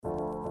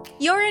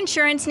Your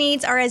insurance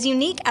needs are as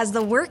unique as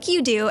the work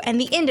you do and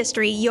the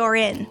industry you're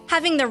in.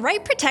 Having the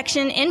right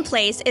protection in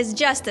place is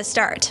just the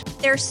start.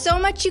 There's so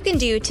much you can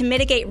do to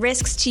mitigate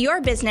risks to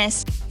your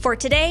business for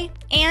today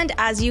and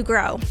as you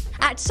grow.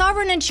 At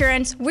Sovereign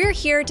Insurance, we're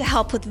here to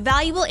help with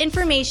valuable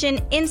information,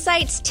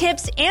 insights,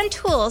 tips, and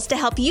tools to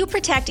help you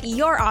protect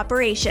your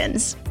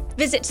operations.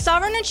 Visit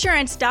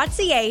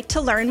sovereigninsurance.ca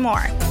to learn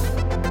more.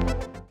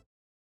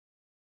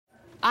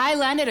 I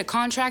landed a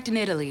contract in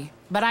Italy,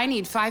 but I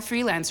need 5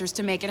 freelancers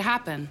to make it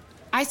happen.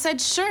 I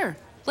said, sure,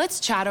 let's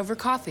chat over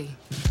coffee.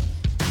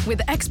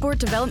 With Export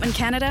Development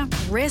Canada,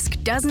 risk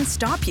doesn't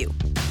stop you.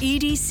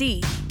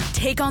 EDC,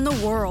 take on the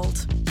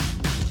world.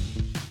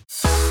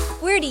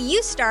 Where do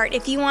you start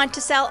if you want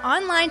to sell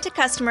online to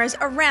customers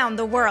around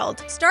the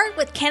world? Start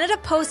with Canada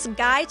Post's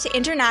Guide to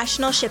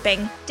International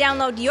Shipping.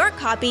 Download your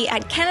copy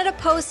at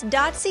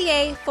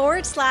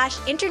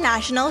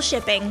canadapost.ca/international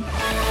shipping.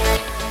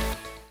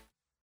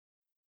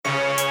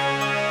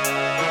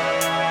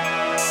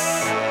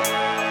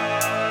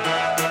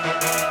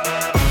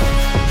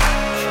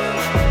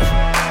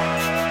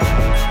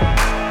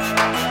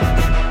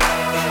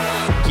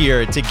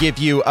 Here to give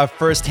you a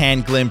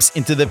first-hand glimpse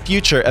into the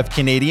future of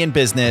Canadian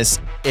business,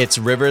 it's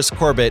Rivers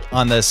Corbett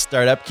on the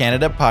Startup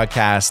Canada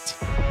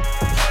podcast.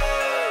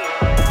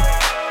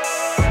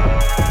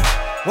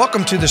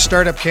 Welcome to the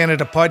Startup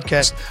Canada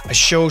podcast, a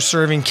show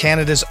serving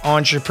Canada's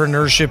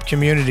entrepreneurship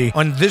community.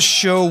 On this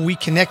show, we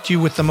connect you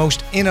with the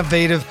most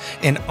innovative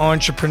and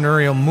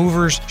entrepreneurial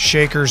movers,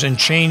 shakers, and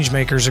change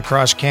makers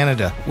across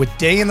Canada. With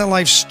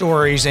day-in-the-life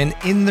stories and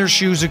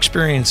in-their-shoes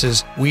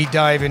experiences, we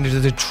dive into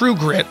the true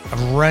grit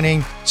of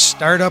running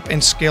startup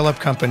and scale-up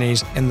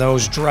companies and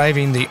those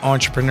driving the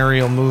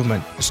entrepreneurial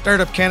movement. The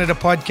Startup Canada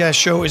podcast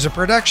show is a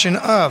production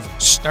of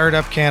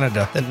Startup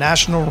Canada, the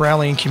national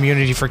rallying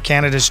community for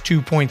Canada's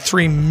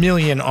 2.3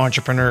 million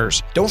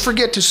entrepreneurs. Don't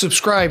forget to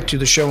subscribe to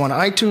the show on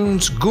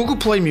iTunes, Google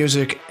Play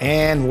Music,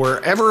 and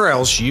wherever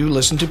else you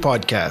listen to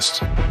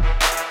podcasts.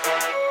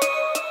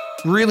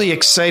 Really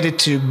excited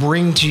to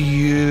bring to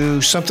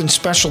you something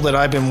special that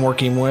I've been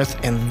working with,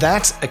 and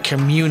that's a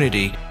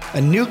community. A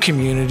new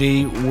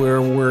community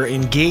where we're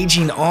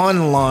engaging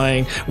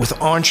online with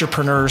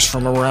entrepreneurs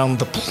from around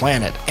the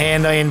planet.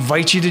 And I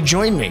invite you to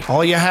join me.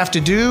 All you have to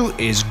do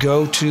is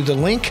go to the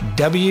link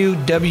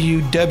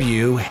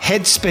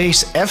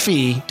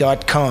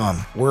www.headspacefe.com,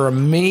 where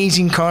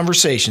amazing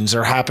conversations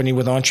are happening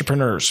with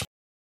entrepreneurs.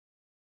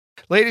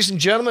 Ladies and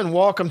gentlemen,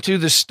 welcome to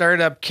the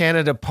Startup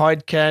Canada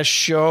podcast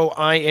show.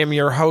 I am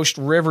your host,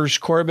 Rivers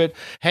Corbett,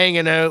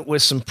 hanging out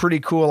with some pretty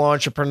cool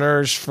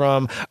entrepreneurs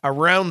from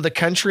around the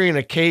country and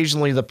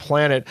occasionally the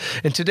planet.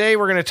 And today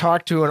we're going to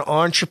talk to an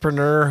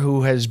entrepreneur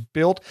who has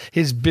built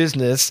his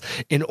business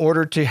in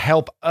order to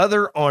help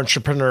other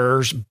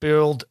entrepreneurs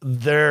build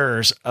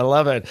theirs. I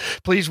love it.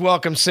 Please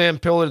welcome Sam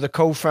Pillar, the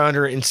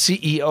co-founder and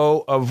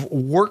CEO of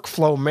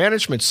workflow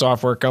management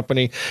software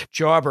company,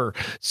 Jobber.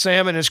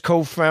 Sam and his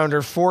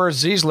co-founder,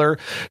 Forrest Zeisler,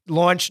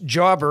 launched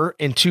Jobber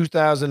in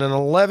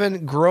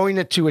 2011, growing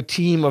it to a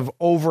team of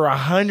over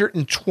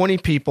 120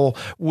 people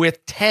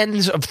with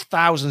tens of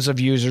thousands of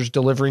users,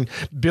 delivering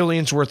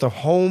billions worth of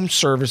home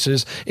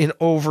services in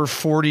over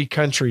 40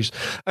 countries.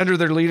 Under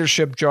their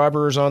leadership,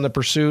 Jobber is on the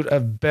pursuit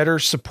of better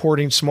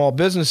supporting small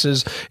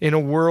businesses in a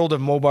world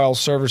of mobile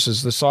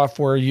services. The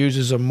software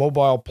uses a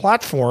mobile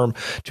platform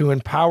to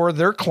empower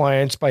their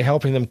clients by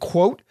helping them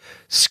quote,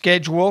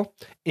 schedule,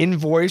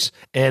 invoice,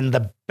 and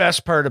the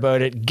best part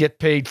about it, get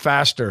paid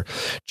faster.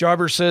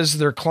 Jobber says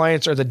their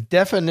clients are the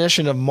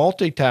definition of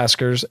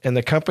multitaskers, and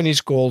the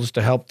company's goal is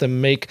to help them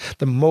make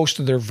the most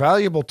of their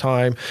valuable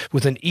time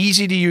with an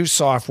easy-to-use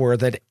software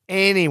that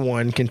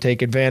anyone can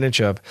take advantage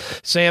of.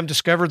 Sam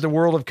discovered the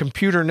world of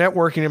computer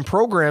networking and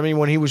programming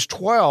when he was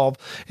 12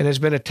 and has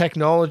been a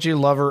technology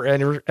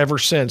lover ever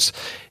since.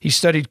 He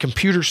studied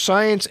computer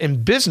science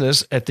and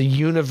business at the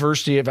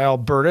University of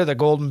Alberta, the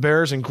Golden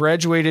Bears, and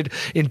graduated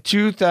in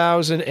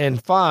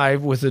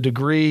 2005 with a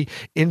degree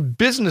in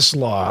business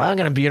law. I'm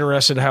going to be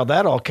interested in how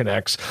that all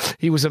connects.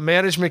 He was a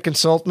management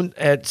consultant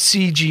at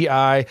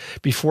CGI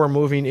before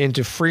moving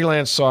into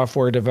freelance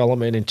software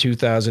development in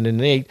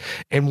 2008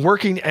 and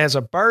working as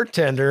a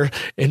bartender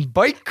and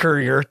bike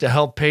courier to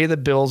help pay the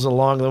bills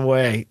along the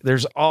way.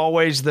 There's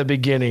always the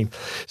beginning.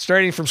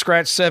 Starting from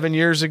scratch 7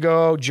 years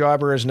ago,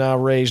 Jobber has now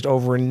raised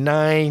over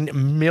 $9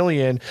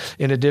 million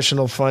in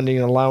additional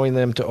funding, allowing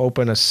them to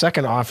open a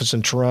second office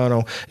in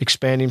Toronto,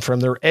 expanding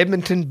from their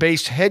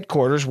Edmonton-based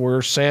headquarters,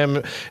 where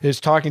Sam is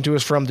talking to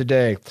us from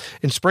today.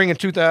 In spring of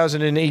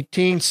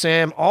 2018,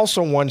 Sam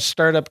also won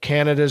Startup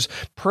Canada's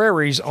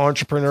Prairie's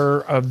Entrepreneur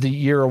of the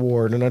Year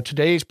Award. And on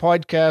today's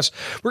podcast,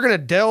 we're going to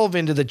delve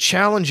into the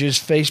challenges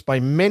faced by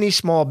many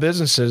small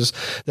businesses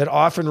that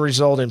often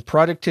result in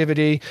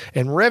productivity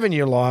and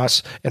revenue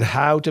loss, and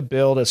how to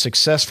build a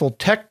successful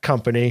tech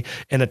company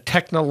in a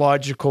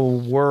technological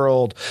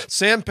world.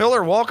 Sam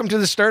Pillar, welcome to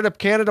the Startup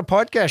Canada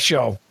podcast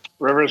show.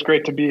 River, it's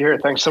great to be here.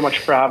 Thanks so much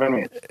for having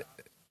me.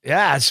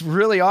 Yeah, it's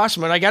really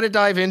awesome. And I got to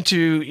dive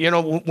into,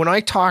 when I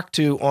talk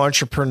to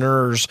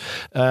entrepreneurs,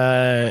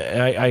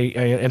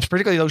 and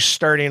particularly those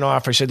starting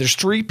off, I said there's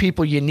 3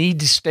 people you need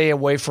to stay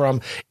away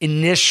from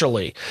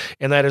initially.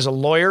 And that is a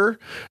lawyer,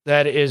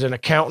 that is an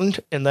accountant,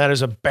 and that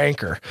is a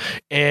banker.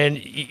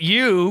 And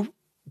you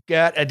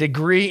got a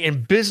degree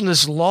in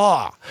business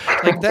law.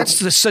 Like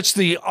that's such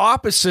the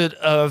opposite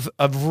of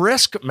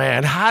risk,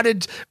 man.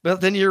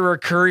 But then you're a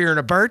courier and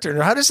a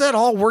bartender. How does that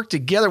all work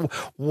together?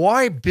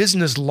 Why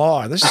business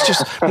law? This is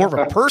just more of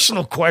a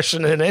personal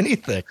question than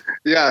anything.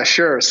 Yeah,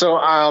 sure. So,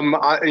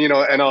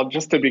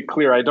 just to be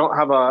clear, I don't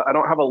have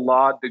a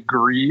law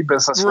degree.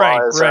 Business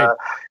law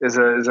is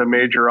a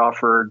major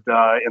offered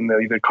in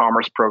the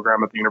commerce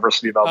program at the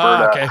University of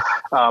Alberta.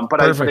 Okay.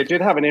 But I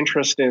did have an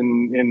interest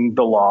in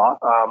the law.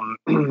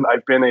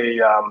 I've been a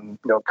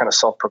kind of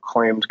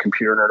self-proclaimed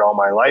computer nerd all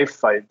my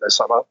life. I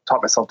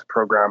taught myself to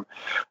program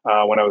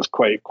when I was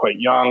quite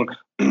young.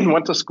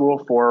 Went to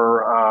school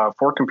for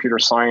computer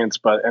science,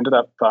 but ended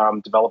up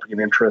developing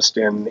an interest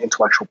in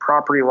intellectual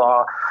property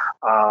law,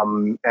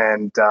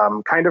 and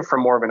kind of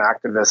from more of an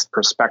activist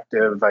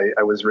perspective.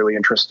 I was really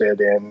interested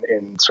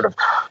in sort of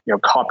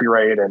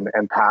copyright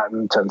and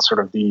patent and sort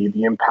of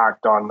the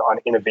impact on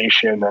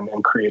innovation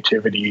and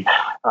creativity,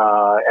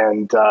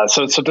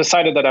 so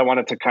decided that I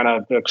wanted to kind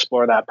of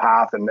explore that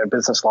path, and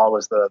business law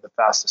was the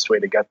fastest way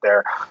to get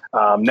there.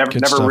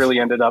 Never really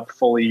ended up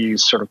fully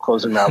sort of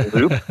closing that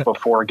loop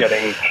before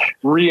getting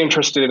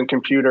reinterested in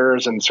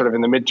computers, and sort of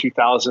in the mid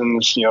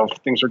 2000s,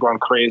 things were going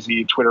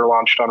crazy. Twitter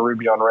launched on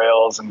Ruby on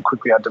Rails and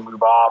quickly had to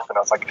move off. And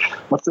I was like,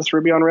 what's this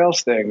Ruby on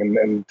Rails thing?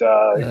 And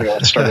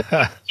it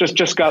started,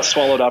 just got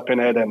swallowed up in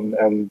it, and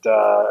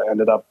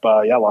ended up,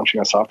 launching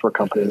a software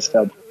company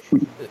instead.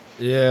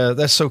 Yeah,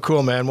 that's so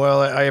cool, man. Well,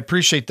 I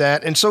appreciate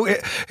that. And so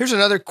here's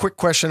another quick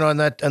question on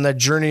that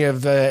journey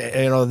of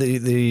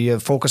the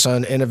focus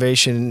on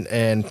innovation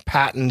and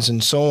patents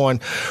and so on.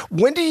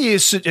 When do you,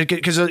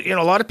 because a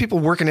lot of people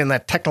working in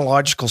that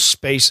technological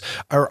space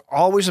are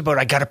always about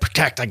I got to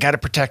protect.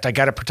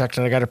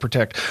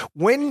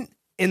 When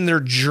in their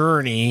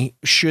journey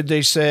should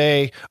they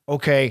say,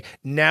 okay,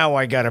 now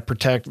I got to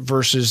protect,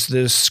 versus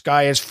the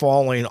sky is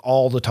falling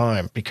all the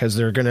time because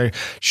they're going to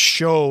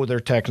show their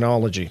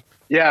technology?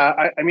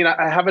 Yeah,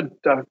 I have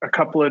a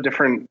couple of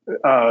different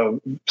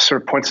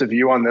sort of points of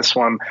view on this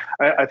one.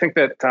 I think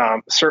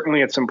that certainly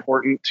it's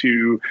important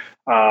to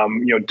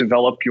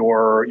develop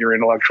your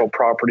intellectual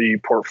property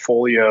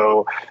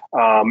portfolio,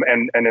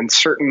 and in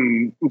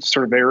certain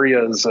sort of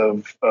areas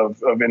of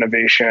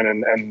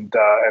innovation and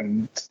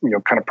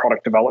kind of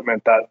product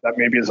development that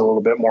maybe is a little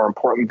bit more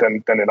important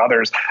than in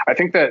others. I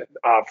think that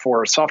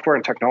for software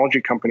and technology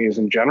companies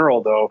in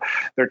general, though,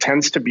 there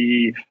tends to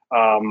be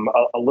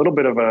a little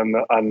bit of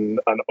an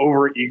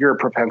over-eager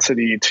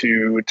propensity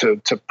to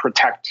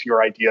protect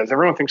your ideas.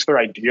 Everyone thinks their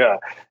idea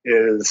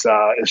is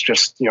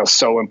just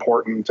so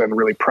important and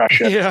really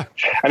precious. Yeah.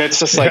 And it's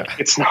just like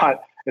it's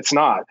not.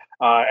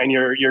 And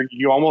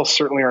you almost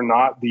certainly are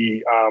not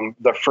the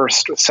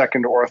first,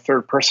 second, or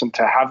third person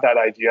to have that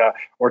idea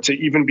or to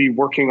even be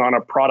working on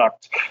a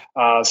product.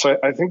 So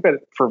I think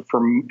that for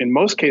in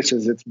most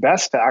cases, it's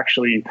best to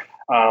actually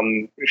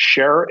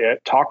share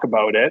it, talk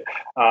about it,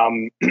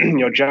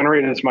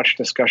 generate as much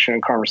discussion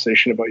and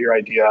conversation about your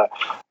idea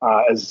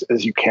as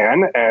you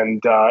can,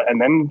 and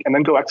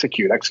then go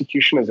execute.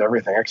 Execution is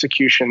everything.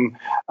 Execution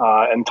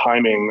and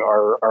timing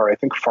are I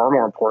think far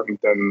more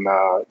important than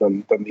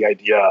the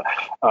idea.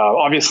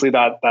 Obviously,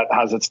 that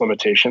has its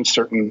limitations.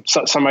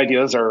 Some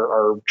ideas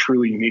are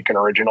truly unique and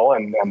original,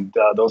 and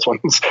those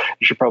ones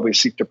you should probably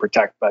seek to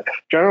protect. But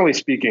generally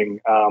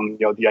speaking,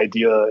 the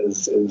idea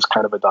is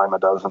kind of a dime a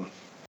dozen.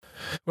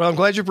 Well, I'm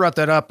glad you brought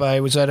that up.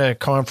 I was at a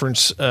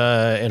conference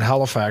in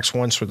Halifax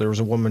once where there was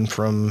a woman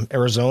from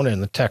Arizona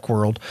in the tech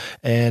world,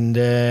 and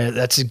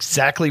that's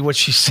exactly what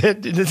she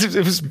said. It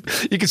was,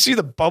 you could see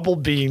the bubble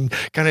being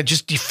kind of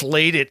just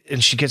deflated,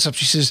 and she gets up,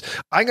 she says,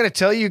 I'm going to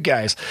tell you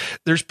guys,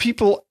 there's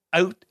people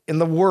out in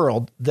the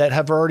world that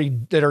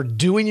are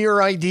doing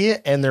your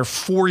idea, and they're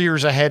 4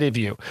 years ahead of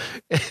you.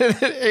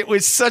 It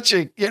was such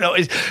a,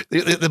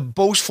 the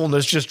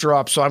boastfulness just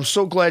dropped. So I'm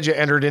so glad you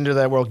entered into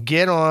that world.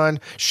 Get on,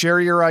 share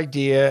your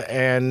idea,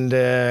 and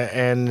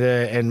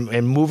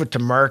move it to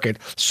market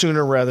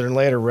sooner rather than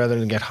later, rather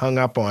than get hung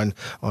up on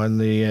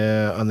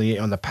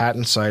the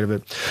patent side of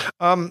it.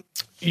 I want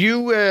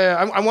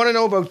to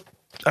know about.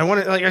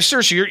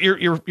 Seriously,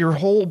 your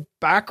whole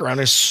background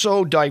is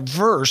so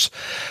diverse.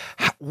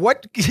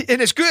 And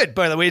it's good,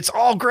 by the way, it's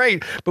all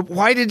great. But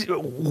why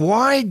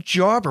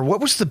Jobber? What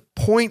was the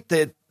point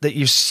that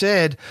you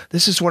said,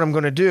 this is what I'm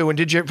going to do? And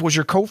was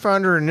your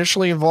co-founder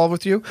initially involved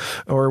with you,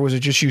 or was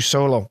it just you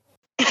solo?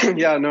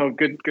 Yeah, no,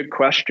 good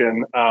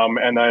question.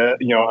 And I,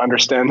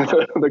 understand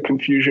the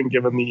confusion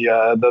given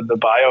the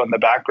bio and the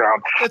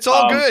background. It's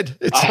all good.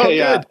 It's all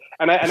good.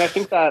 And I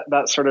think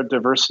that sort of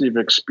diversity of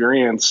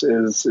experience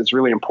is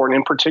really important.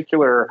 In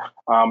particular,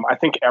 I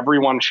think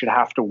everyone should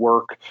have to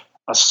work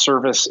a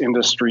service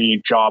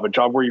industry job, a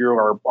job where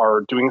you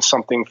are doing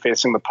something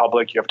facing the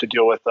public. You have to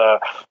deal with a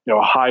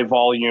high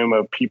volume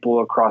of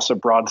people across a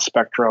broad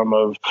spectrum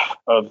of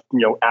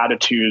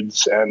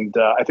attitudes, and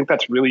I think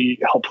that's really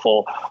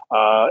helpful.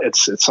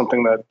 It's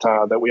something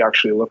that we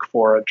actually look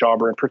for at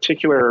Jobber, in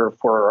particular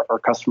for our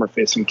customer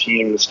facing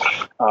teams.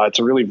 It's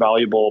a really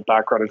valuable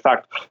background. In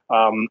fact,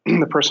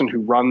 the person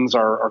who runs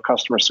our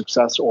customer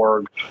success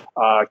org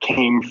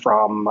came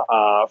from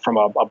a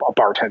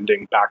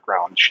bartending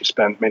background. She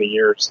spent many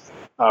years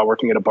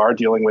working at a bar,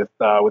 dealing with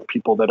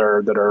people that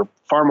are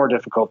far more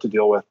difficult to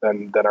deal with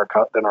than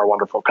our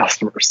wonderful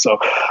customers. So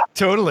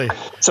totally.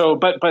 So,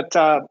 but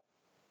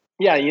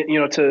yeah,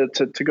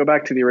 to go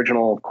back to the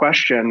original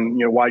question,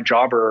 why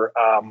Jobber?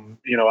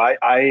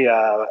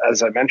 I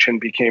as I mentioned,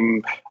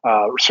 became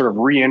sort of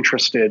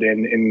reinterested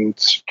in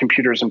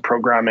computers and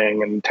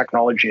programming and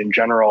technology in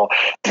general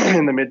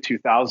in the mid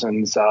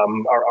 2000s,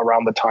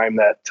 around the time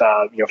that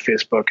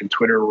Facebook and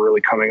Twitter were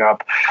really coming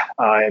up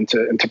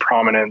into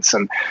prominence,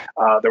 and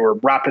there were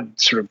rapid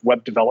sort of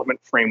web development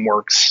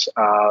frameworks,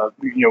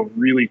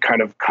 really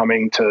kind of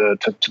coming to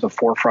the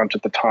forefront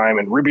at the time,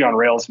 and Ruby on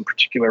Rails in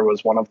particular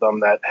was one of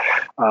them that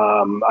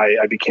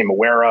I became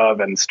aware of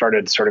and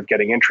started sort of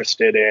getting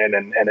interested in,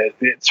 and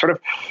it sort of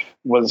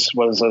was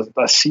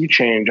a sea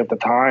change at the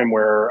time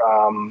where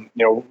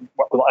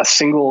a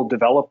single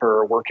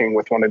developer working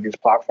with one of these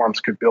platforms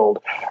could build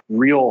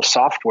real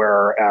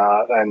software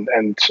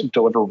and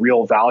deliver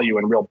real value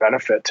and real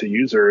benefit to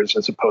users,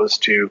 as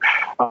opposed to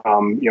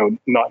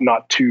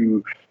not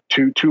too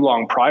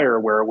long prior,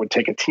 where it would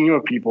take a team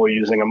of people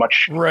using a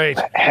much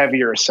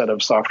heavier set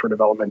of software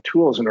development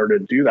tools in order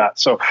to do that.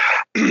 So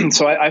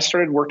I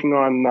started working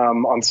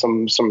on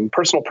some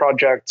personal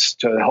projects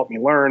to help me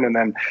learn, and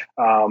then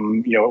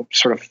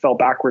sort of fell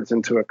backwards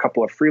into a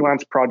couple of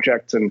freelance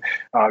projects, and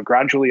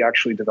gradually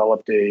actually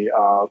developed a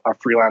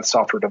freelance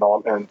software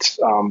development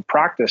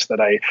practice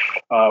that I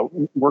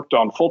worked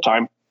on full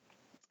time.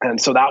 And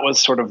so that was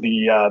sort of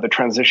the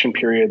transition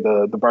period.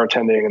 The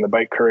bartending and the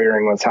bike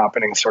couriering was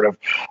happening sort of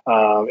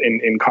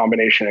in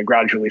combination. I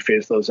gradually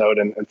phased those out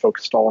and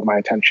focused all of my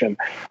attention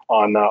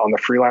on the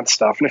freelance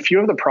stuff. And a few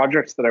of the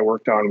projects that I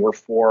worked on were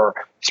for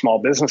small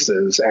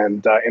businesses,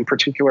 and in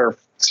particular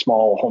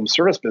small home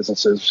service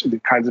businesses, the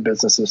kinds of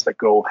businesses that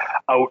go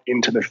out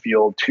into the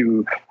field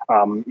to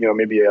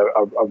maybe a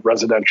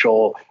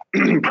residential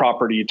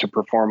property to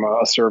perform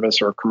a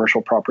service, or a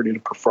commercial property to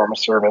perform a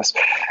service.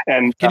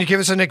 And can you give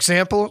us an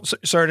example?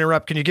 Sorry to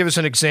interrupt. Can you give us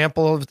an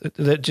example of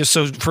that, just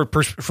so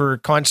for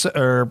concept,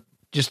 or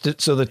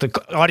just so that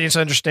the audience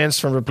understands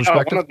from a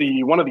perspective?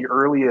 One of the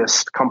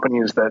earliest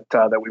companies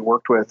that we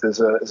worked with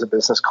is a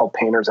business called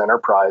Painter's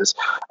Enterprise.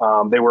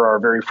 They were our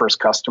very first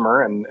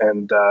customer,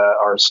 and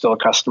are still a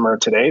customer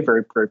today.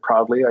 Very, very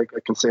proudly, I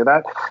can say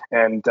that.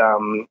 And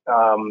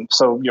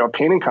so a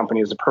painting company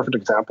is a perfect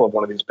example of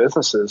one of these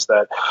businesses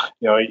that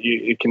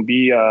it can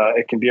be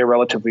a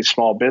relatively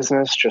small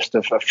business, just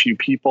a few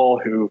people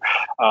who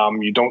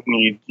you don't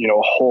need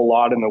a whole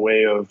lot in the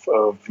way of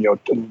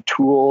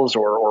tools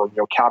or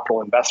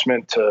capital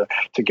investment to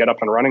get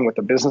up and running with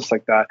a business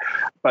like that.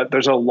 But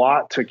there's a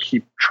lot to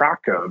keep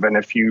track of, and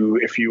if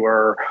you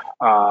are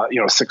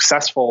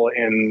successful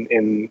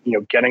in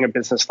getting a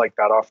business like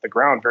that off the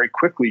ground very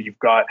quickly, you've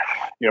got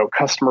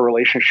customer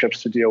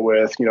relationships to deal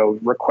with,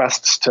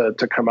 requests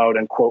to come out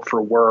and quote for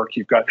work.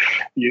 You've got to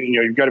be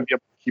able to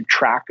keep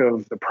track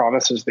of the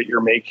promises that you're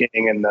making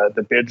and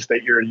the bids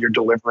that you're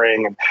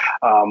delivering, and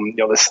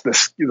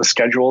the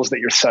schedules that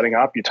you're setting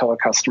up. You tell a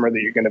customer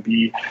that you're going to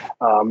be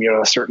in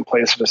a certain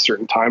place at a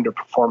certain time to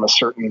perform a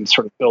certain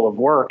sort of bill of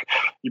work.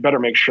 You better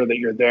make sure that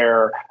you're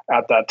there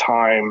at that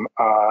time,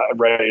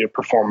 ready to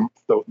perform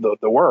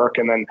the work.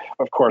 And then,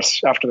 of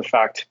course, after the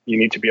fact, you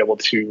need to be able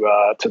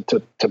to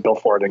bill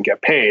for it and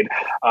get paid.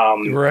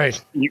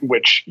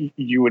 Which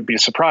you would be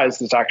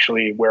surprised is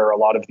actually where a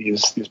lot of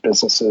these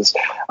businesses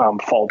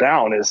fall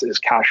down is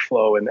cash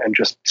flow and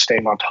just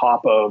staying on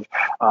top of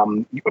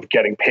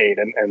getting paid.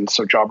 And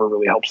so Jobber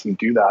really helps them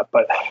do that.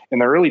 But in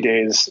the early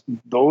days,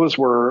 those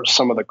were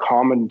some of the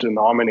common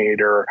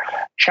denominator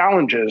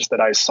challenges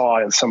that I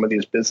saw in some of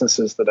these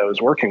businesses that I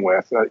was working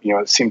with.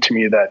 It seemed to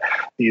me that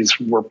these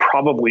were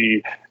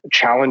probably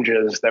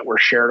challenges that were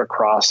shared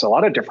across a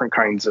lot of different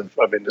kinds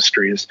of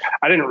industries.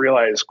 I didn't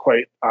realize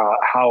quite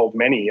how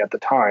many at the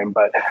time,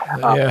 but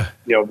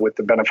with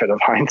the benefit of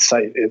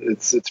hindsight,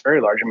 it's very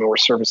large. I mean, we're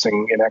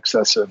servicing in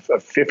excess of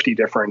 50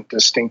 different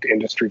distinct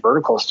industry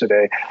verticals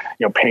today.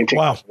 Painting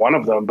is one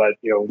of them, but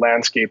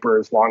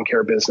landscapers, lawn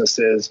care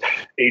businesses,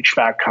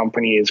 HVAC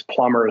companies,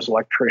 plumbers,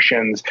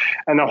 electricians,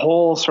 and a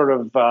whole sort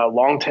of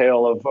long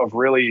tail of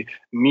really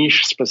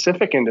niche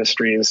specific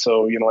industries.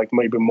 So like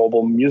maybe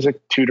mobile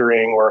music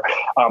tutoring or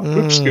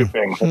poop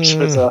scooping, which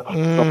is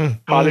a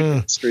cottage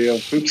industry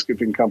of poop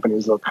scooping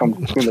companies that'll come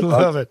clean the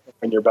dog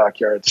in your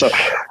backyard. So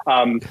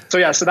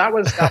that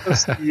was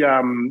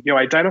the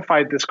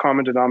identified this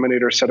common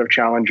denominator set of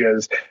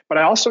challenges. But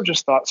I also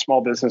just thought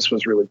small business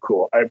was really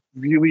cool. I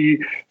really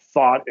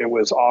thought it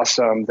was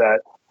awesome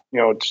that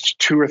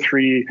 2 or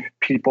 3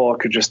 people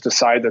could just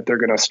decide that they're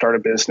going to start a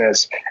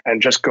business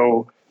and just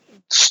go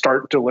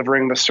start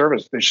delivering the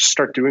service. They just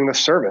start doing the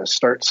service,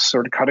 start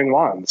sort of cutting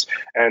lawns,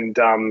 and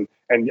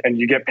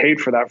you get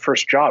paid for that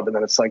first job. And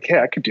then it's like, hey,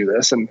 I could do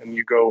this. And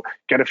you go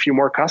get a few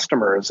more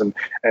customers and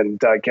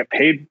get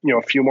paid,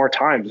 a few more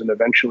times. And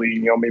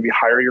eventually, maybe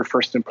hire your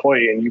first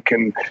employee, and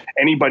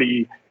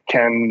anybody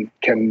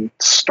can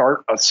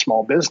start a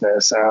small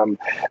business.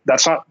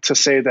 That's not to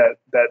say that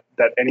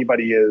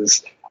anybody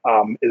is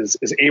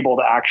able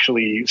to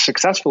actually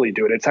successfully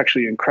do it. It's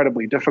actually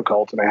incredibly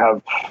difficult. And I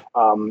have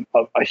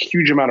a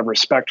huge amount of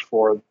respect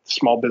for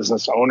small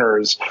business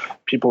owners,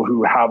 people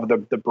who have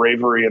the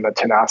bravery and the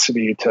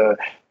tenacity to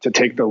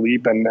take the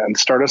leap and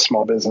start a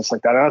small business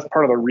like that. And that's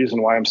part of the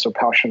reason why I'm so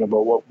passionate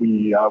about what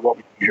we do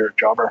here at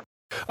Jobber.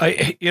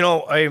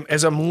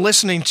 As I'm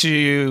listening to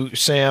you,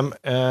 Sam,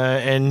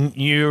 and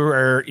you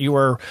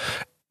are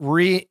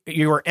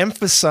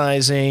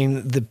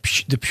emphasizing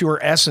the pure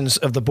essence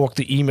of the book,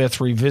 The E-Myth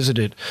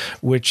Revisited,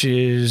 which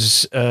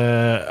is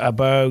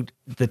about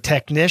the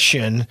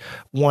technician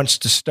wants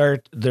to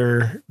start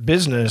their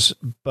business,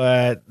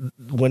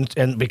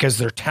 because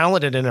they're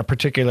talented in a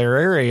particular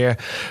area,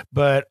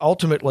 but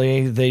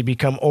ultimately they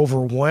become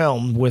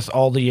overwhelmed with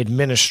all the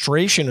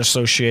administration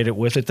associated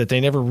with it, that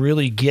they never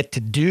really get to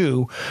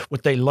do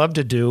what they love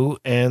to do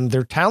and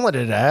they're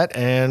talented at,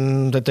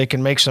 and that they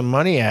can make some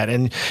money at.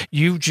 And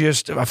you've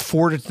just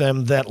afforded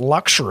them that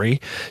luxury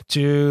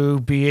to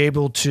be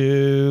able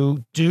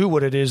to do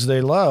what it is they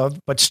love,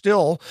 but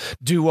still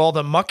do all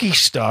the mucky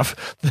stuff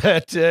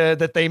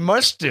that they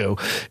must do,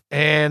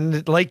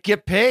 and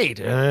get paid.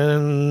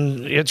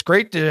 And it's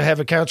great to have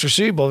accounts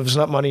receivable if it's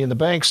not money in the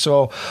bank.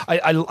 So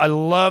I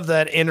love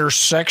that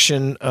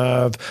intersection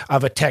of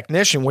a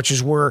technician, which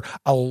is where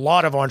a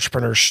lot of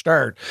entrepreneurs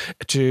start,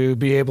 to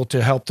be able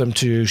to help them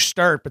to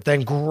start, but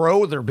then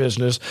grow their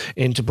business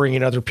into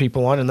bringing other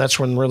people on. And that's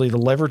when really the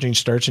leveraging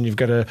starts, and you've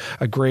got a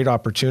great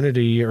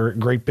opportunity or a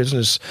great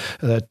business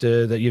that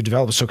you've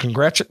developed. So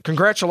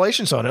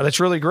congratulations on it. That's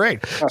really great.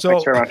 Oh, so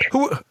thanks very much.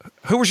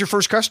 Who was your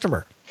first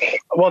customer?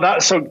 Well,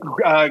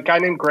 a guy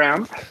named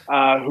Graham,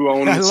 who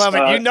owns. I love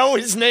it. You know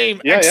his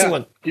name. Yeah,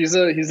 excellent.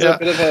 Yeah. He's a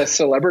bit of a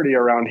celebrity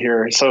around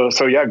here. So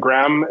yeah,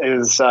 Graham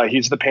is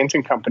he's the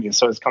painting company.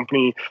 So his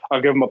company,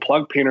 I'll give him a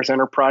plug, Painters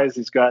Enterprise.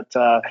 He's got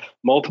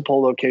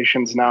multiple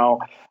locations now.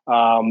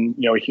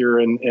 Here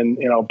in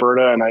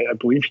Alberta, and I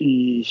believe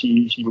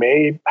he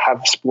may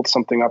have split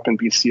something up in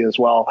BC as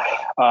well.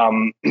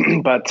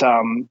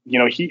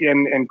 He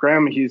and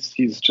Graham,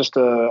 he's just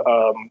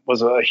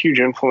was a huge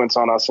influence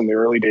on us in the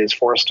early days.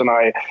 Forrest and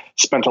I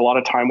spent a lot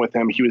of time with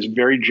him. He was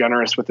very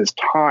generous with his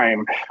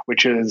time,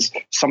 which is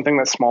something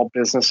that small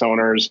business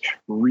owners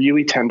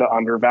really tend to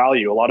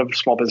undervalue. A lot of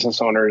small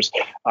business owners,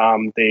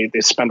 they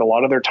spend a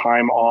lot of their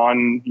time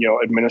on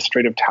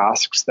administrative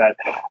tasks that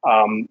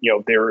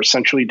they're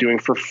essentially doing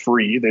for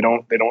free. They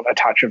don't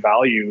attach a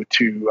value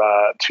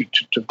to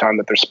the time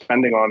that they're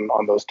spending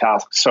on those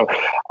tasks. So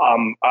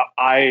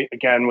I,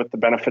 again, with the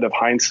benefit of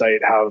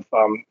hindsight, have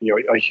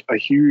a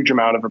huge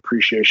amount of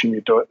appreciation.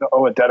 You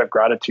owe a debt of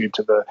gratitude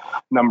to the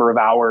number of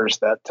hours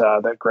that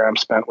Graham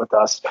spent with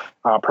us,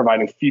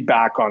 providing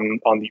feedback on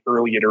the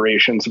early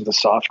iterations of the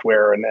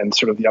software and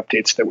sort of the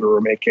updates that we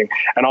were making.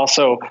 And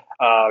also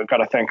got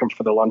to thank him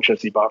for the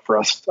lunches he bought for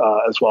us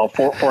as well.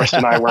 Forrest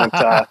and I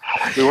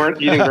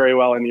weren't eating very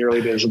well in the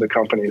early days of the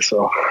company.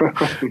 So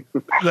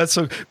that's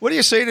so. What do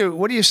you say to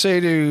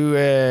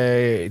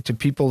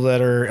people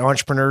that are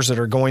entrepreneurs that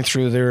are going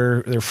through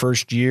their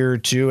first year or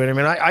two? And I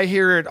mean, I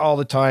hear it all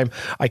the time.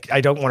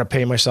 I don't want to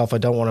pay myself. I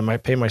don't want to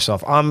pay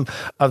myself. I'm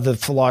of the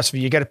philosophy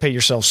you got to pay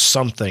yourself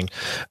something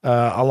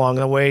along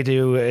the way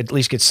to at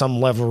least get some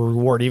level of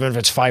reward, even if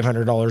it's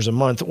 $500 a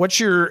month.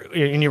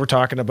 And you were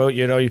talking about,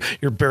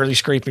 you're barely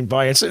scraping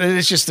by.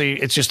 It's just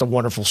a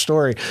wonderful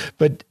story.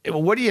 But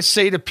what do you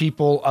say to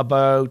people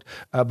about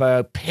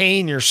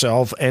paying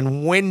yourself,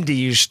 and when do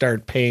you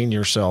start paying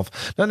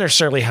yourself? Not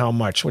necessarily how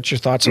much. What's your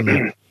thoughts on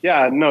that?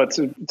 Yeah, no, it's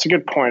a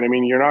good point. I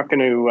mean, you're not going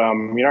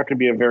to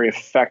be a very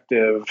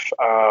effective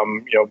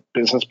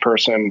business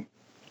person.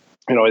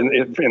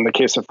 In the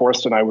case of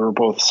Forrest and I, we were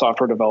both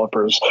software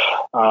developers.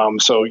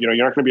 So, you're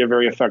not going to be a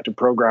very effective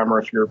programmer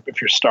if you're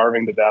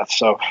starving to death.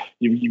 So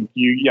you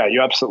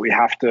absolutely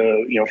have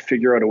to,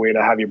 figure out a way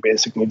to have your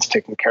basic needs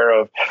taken care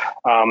of.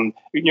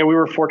 We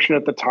were fortunate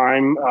at the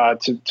time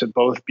to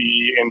both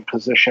be in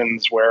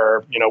positions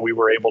where, we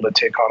were able to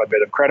take on a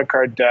bit of credit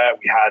card debt.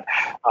 We had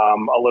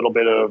a little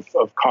bit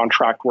of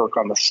contract work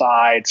on the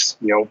sides.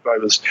 I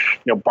was,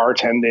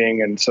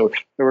 bartending. And so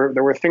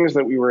there were things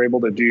that we were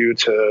able to do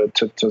to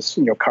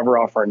cover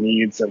off our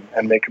needs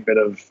and make a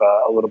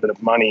little bit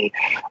of money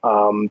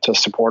to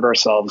support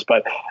ourselves.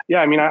 But yeah,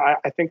 I mean, I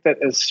think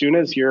that as soon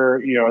as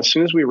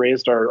we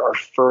raised our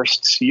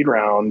first seed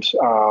round,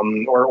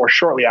 or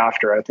shortly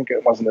after, I think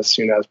it wasn't as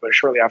soon as, but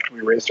shortly after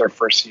we raised our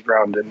first seed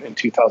round in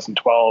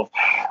 2012,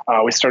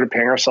 we started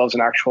paying ourselves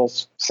an actual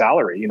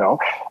salary.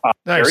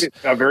 Nice.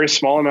 A very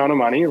small amount of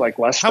money, like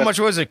less. How much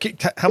was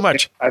it? How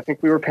much? I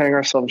think we were paying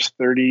ourselves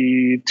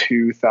 $30,000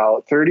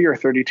 or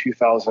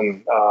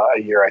 $32,000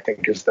 a year. I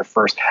think is the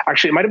first.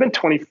 Actually, it might have been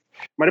 20.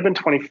 Might have been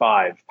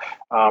 25,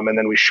 and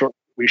then we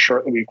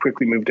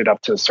quickly moved it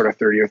up to sort of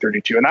 30 or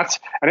 32, and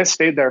it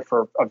stayed there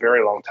for a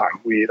very long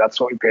time. That's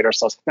what we paid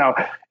ourselves. Now,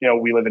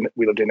 we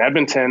lived in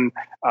Edmonton.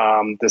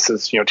 This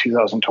is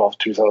 2012,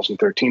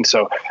 2013.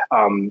 So,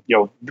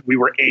 we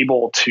were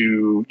able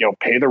to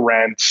pay the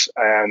rent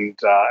and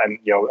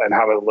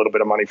have a little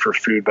bit of money for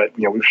food, but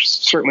we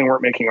certainly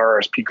weren't making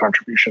RRSP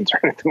contributions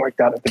or anything like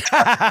that at the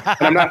time.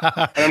 And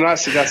I'm not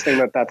suggesting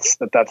that's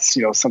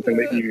something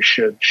that you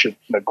should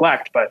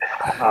neglect, but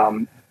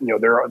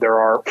there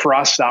are for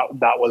us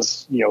that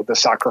was the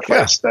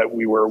sacrifice that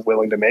we were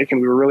willing to make,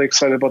 and we were really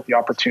excited about the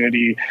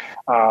opportunity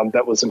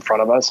that was in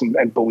front of us,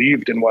 and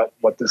believed in what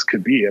this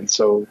could be. And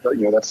so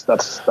that's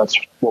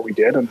what we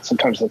did, and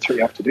sometimes that's what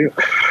you have to do.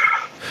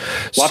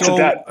 Lots of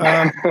debt.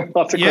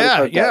 Lots of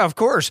credit debt. Of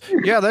course.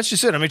 Yeah, that's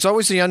just it. I mean, it's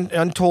always the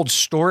untold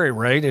story,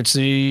 right? It's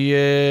the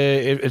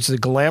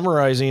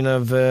glamorizing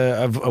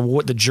of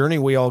what the journey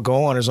we all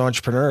go on as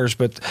entrepreneurs.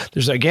 But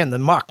there's, again, the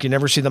muck. You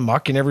never see the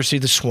muck. You never see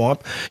the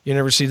swamp. You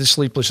never see the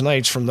sleepless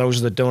nights from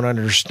those that don't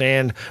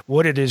understand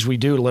what it is we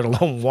do, let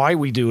alone why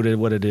we do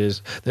what it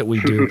is that we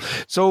do.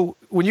 So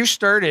when you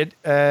started,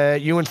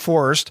 you and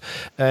Forrest,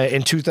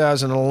 in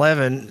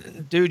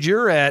 2011, dude,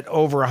 you're at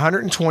over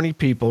 120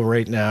 people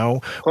right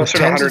now. Closer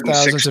to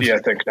 160, I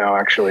think now,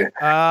 actually.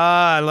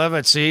 I love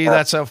it. See,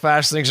 that's how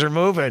fast things are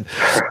moving.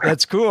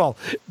 That's cool.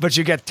 But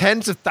you got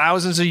tens of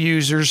thousands of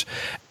users,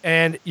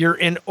 and you're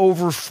in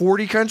over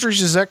 40 countries.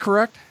 Is that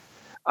correct?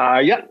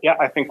 Yeah.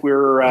 I think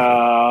we're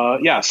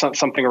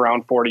something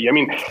around 40. I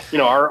mean,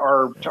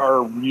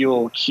 our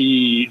real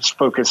key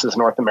focus is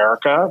North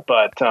America,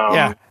 but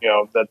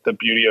that the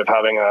beauty of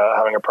having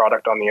a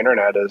product on the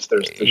internet is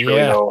there's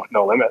really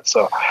no limit.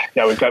 So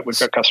yeah, we've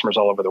got customers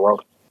all over the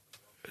world.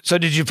 So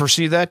did you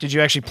foresee that? Did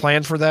you actually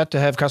plan for that, to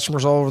have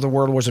customers all over the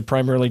world? Or was it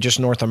primarily just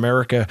North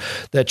America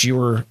that you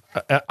were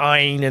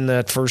eyeing in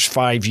that first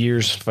 5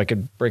 years, if I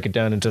could break it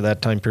down into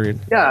that time period?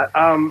 Yeah,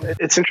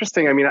 it's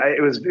interesting. I mean, it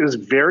was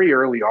very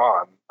early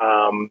on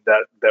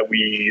that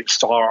we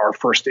saw our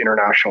first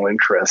international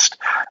interest,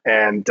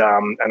 and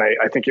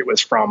I think it was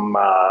from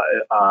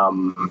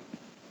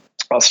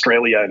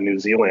Australia and New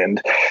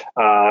Zealand,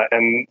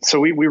 and so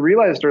we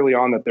realized early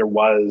on that there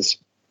was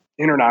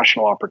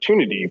international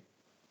opportunity.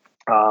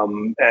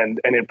 And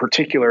in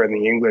particular in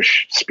the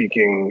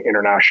English-speaking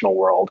international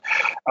world,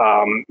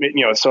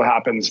 it so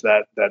happens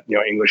that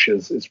English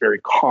is very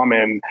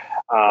common,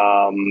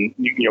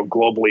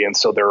 globally, and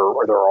so there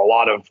are a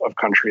lot of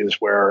countries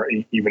where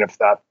even if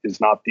that is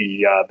not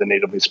the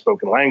natively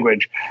spoken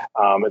language,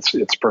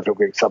 it's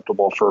perfectly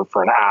acceptable for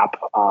an app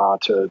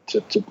to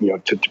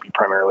be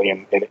primarily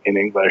in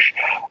English.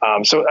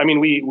 So I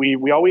mean,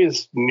 we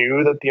always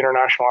knew that the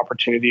international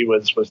opportunity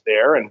was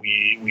there, and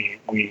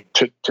we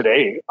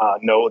today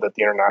know that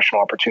the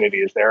international opportunity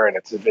is there, and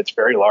it's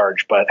very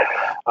large. But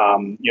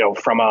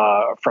from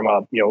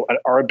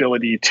our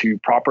ability to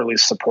properly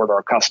support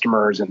our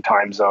customers in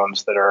time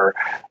zones that are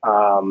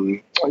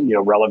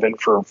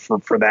relevant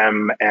for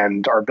them,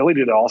 and our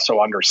ability to also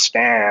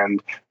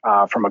understand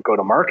from a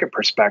go-to-market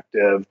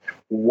perspective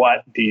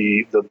what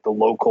the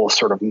local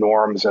sort of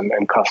norms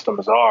and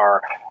customs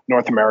are,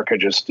 North America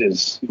just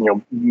is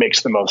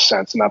makes the most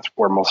sense, and that's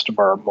where most of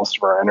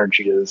our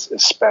energy is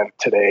spent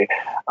today.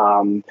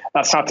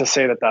 That's not to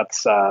say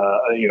that's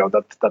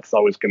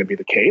always going to be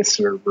the case.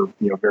 We're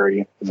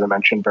very, as I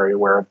mentioned, very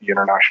aware of the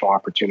international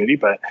opportunity,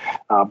 but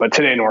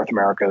today North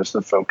America is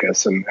the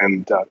focus, and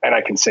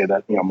I can say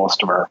that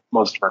most of our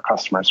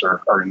customers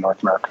are in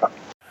North America.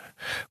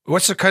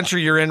 What's the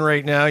country you're in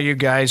right now, you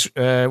guys?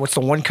 What's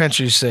the one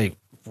country you say,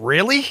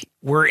 really?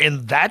 We're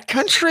in that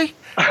country?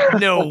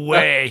 No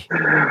way.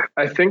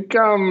 I think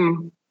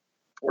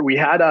we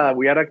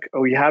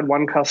had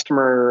one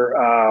customer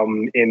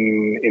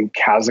in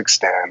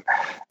Kazakhstan,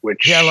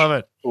 which I love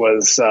it.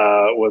 Was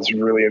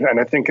really, and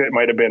I think it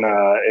might have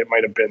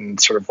been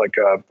sort of like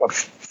a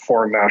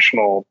foreign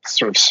national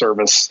sort of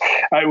service.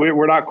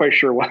 We're not quite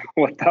sure what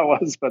that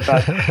was, but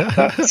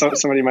that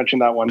somebody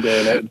mentioned that one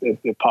day, and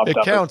it popped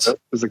up. Counts.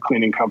 As a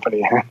cleaning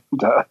company. And,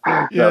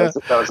 that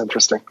was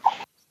interesting.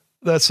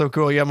 That's so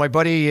cool. Yeah, my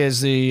buddy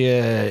is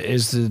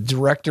the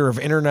director of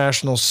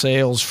international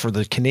sales for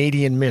the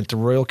Canadian Mint, the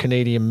Royal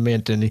Canadian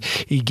Mint, and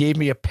he gave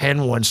me a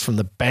pen once from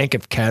the Bank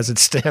of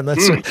Kazakhstan.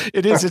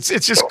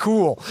 It's just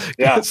cool.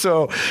 Yeah.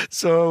 So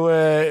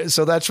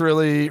that's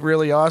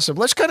really awesome.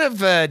 Let's kind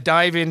of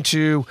dive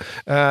into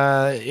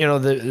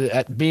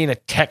being a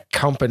tech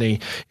company.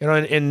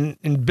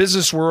 In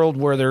business world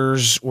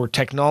where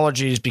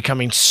technology is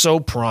becoming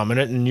so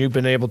prominent, and you've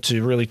been able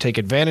to really take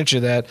advantage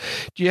of that.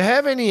 Do you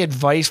have any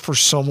advice for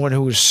someone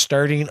who is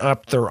starting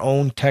up their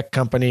own tech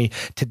company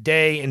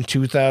today in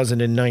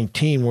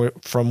 2019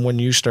 from when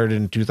you started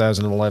in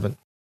 2011?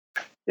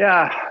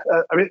 Yeah,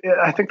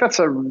 I think that's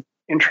an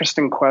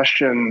interesting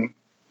question.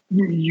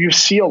 You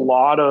see a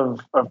lot of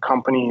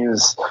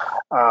companies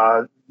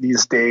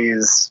these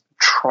days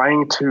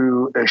trying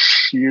to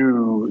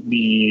eschew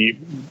the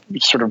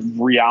sort of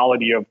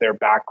reality of their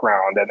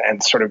background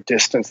and sort of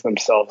distance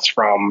themselves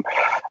from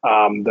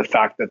the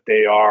fact that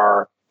they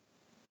are,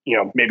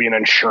 maybe an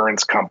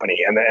insurance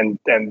company, and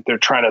they're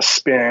trying to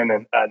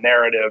spin a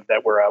narrative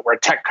that we're a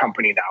tech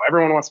company now.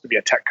 Everyone wants to be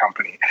a tech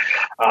company.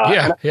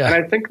 And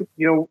I think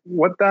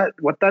what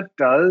that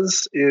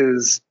does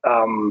is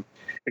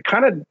it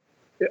kind of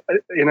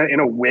in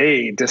a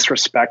way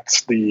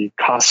disrespects the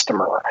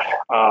customer.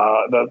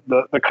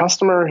 The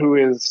customer who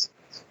is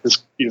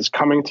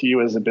coming to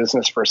you as a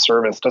business for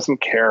service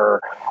doesn't care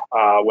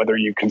whether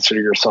you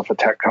consider yourself a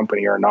tech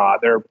company or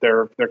not.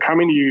 They're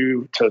coming to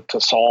you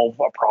to solve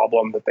a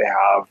problem that they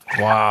have.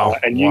 Wow.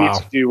 And you need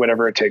to do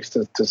whatever it takes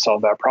to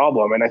solve that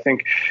problem. And I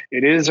think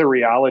it is a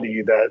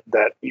reality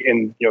that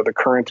in the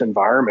current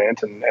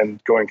environment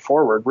and going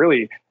forward,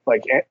 really,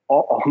 like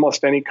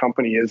almost any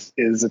company is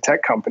a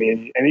tech company,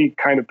 and any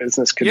kind of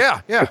business could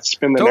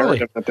spin the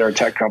narrative that they're a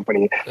tech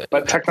company.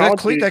 But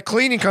technology, that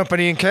cleaning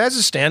company in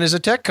Kazakhstan is a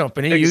tech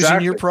company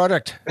using your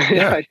product.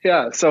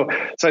 Yeah. So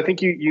I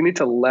think you need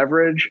to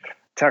leverage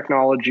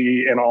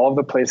technology in all of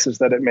the places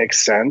that it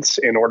makes sense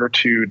in order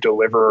to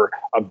deliver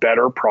a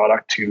better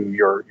product to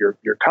your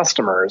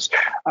customers.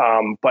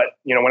 But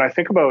when I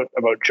think about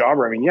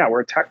Jobber, we're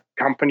a tech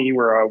company,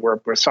 we're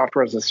a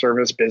software as a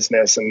service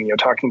business, and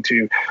talking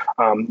to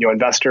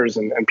investors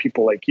and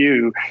people like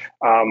you,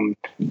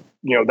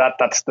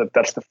 that's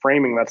the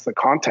framing, that's the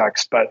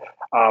context. But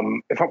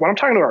when I'm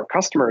talking to our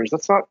customers,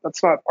 that's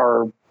not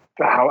our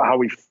how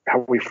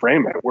we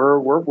frame it.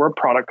 We're a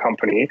product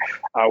company.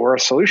 We're a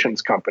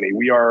solutions company.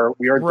 We are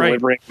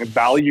delivering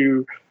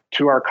value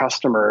to our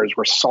customers.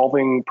 We're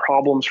solving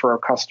problems for our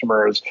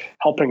customers,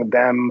 helping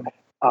them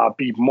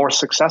be more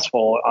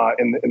successful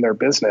in their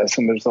business.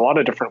 And there's a lot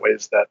of different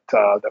ways that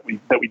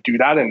we do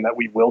that, and that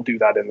we will do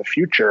that in the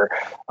future.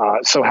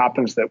 It so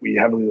happens that we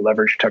heavily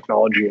leverage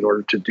technology in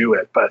order to do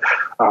it. But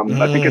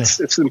I think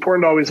it's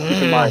important to always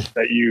keep in mind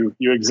that you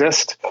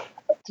exist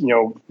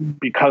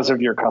because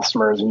of your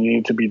customers, and you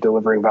need to be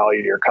delivering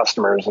value to your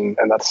customers. And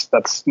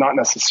that's not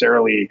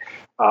necessarily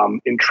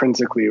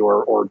intrinsically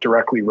or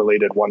directly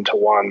related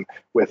one-to-one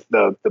with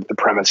the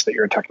premise that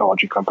you're a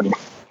technology company.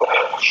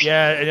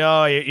 Yeah,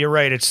 no, you're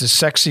right. It's the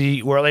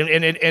sexy world.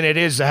 And it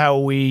is how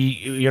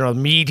we,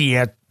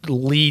 media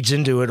leads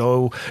into it.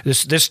 Oh,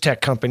 this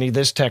tech company.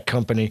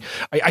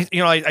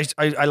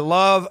 I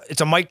love, it's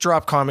a mic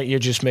drop comment you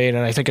just made,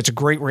 and I think it's a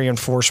great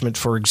reinforcement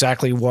for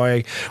exactly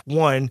why,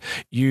 one,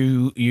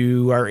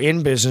 you are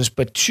in business,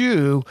 but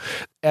two,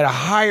 at a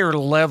higher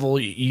level,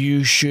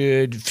 you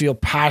should feel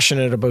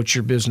passionate about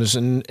your business.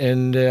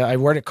 And I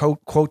read a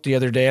quote the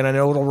other day, and I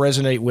know it'll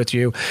resonate with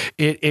you.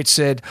 It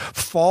said,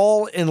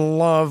 "Fall in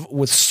love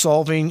with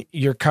solving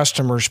your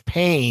customer's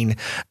pain,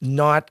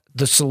 not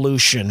the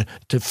solution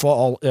to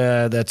solving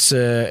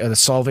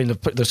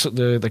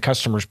the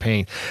customer's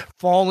pain.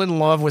 Fall in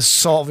love with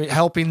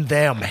helping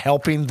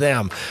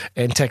them.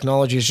 And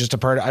technology is just a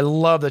part of it." I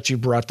love that you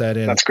brought that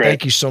in. That's great.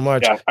 Thank you so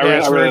much. Yeah,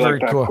 I really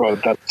like that cool.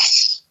 quote.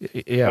 That's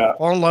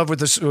fall in love with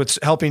this. With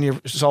helping you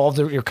solve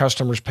your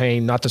customer's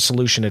pain, not the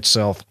solution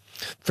itself.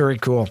 Very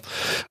cool.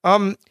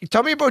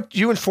 Tell me about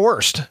you and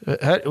Forrest.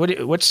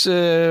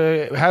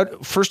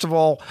 First of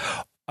all,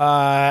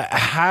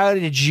 how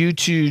did you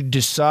two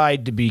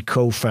decide to be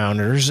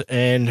co-founders,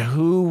 and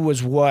who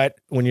was what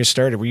when you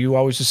started? Were you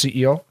always the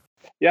CEO?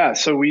 Yeah,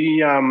 so we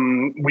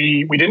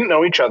didn't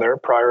know each other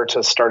prior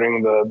to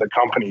starting the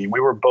company. We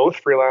were both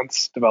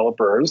freelance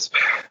developers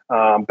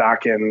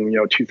back in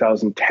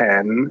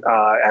 2010,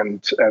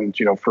 and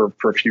for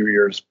a few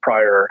years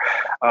prior.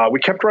 We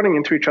kept running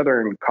into each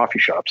other in coffee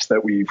shops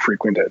that we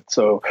frequented.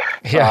 So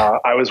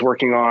I was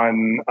working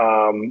on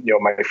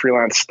my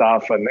freelance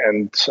stuff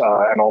and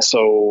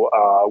also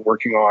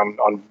working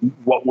on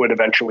what would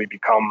eventually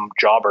become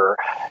Jobber,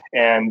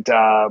 and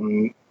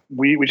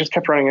we just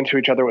kept running into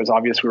each other. It was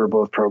obvious we were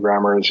both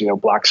programmers,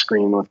 black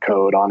screen with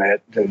code on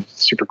it,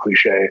 super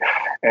cliche.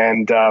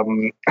 And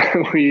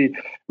we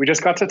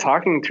just got to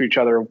talking to each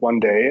other one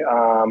day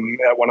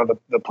at one of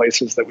the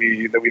places that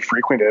we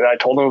frequented. I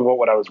told him about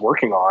what I was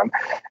working on,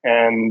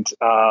 and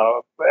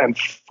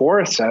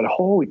Forrest said,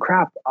 "Holy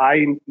crap!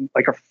 A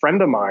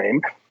friend of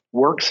mine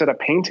works at a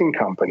painting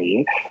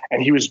company,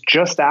 and he was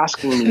just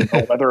asking me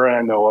about whether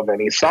I know of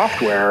any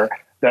software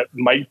that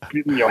might,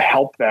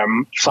 help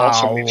them solve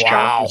some of these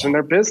challenges in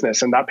their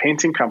business. And that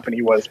painting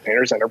company was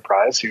Painters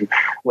Enterprise, who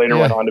later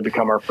went on to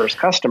become our first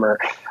customer.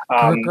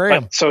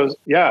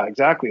 Yeah,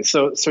 exactly.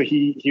 So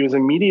he was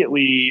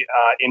immediately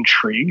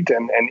intrigued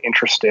and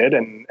interested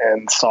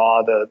and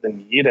saw the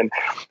need.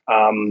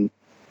 And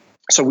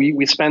so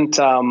we spent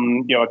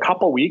a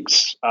couple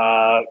weeks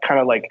kind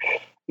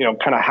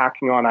of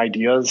hacking on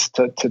ideas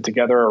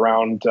together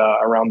around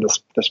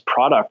this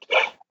product.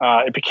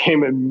 It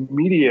became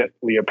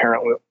immediately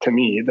apparent to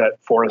me that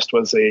Forrest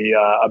was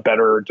a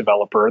better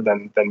developer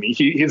than me.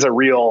 He's a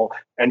real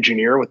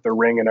engineer with the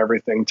ring and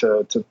everything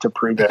to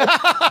prove it. With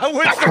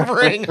the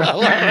ring, I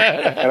love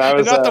it. And I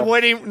was not the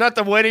wedding ring. Not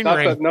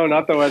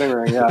the wedding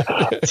ring.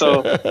 Yeah.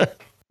 So.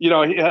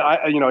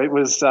 It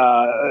was,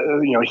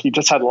 he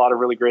just had a lot of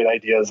really great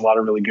ideas, a lot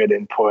of really good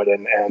input.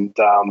 And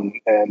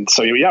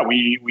so,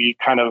 we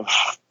kind of,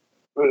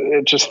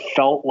 it just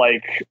felt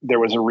like there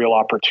was a real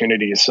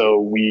opportunity. So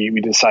we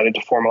decided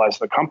to formalize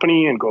the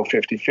company and go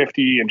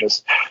 50-50 and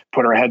just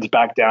put our heads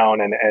back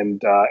down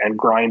and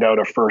grind out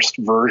a first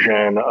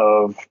version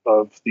of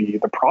the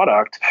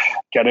product,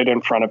 get it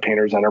in front of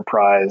Painters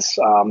Enterprise.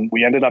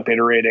 We ended up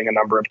iterating a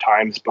number of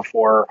times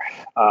before,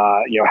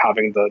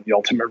 having the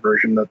ultimate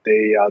version that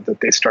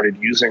they started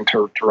using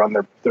to run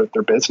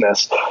their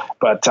business.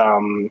 But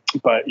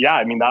yeah,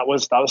 I mean, that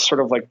was sort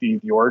of like the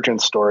origin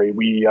story.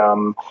 We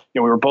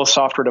were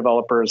both software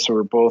developers, so we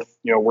were both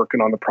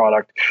working on the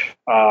product.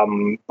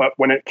 But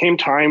when it came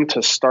time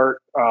to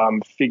start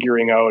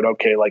figuring out,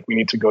 okay, like we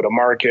need to go to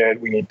market,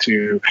 we need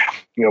to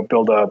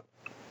build a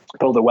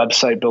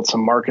website, build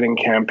some marketing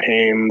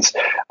campaigns,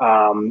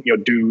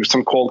 do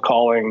some cold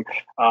calling.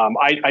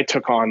 I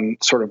took on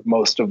sort of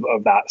most of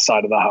that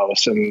side of the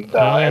house, and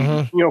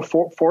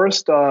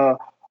Forrest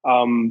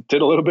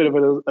did a little bit of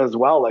it as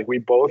well. Like we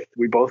both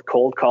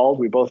cold called.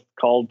 We both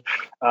called,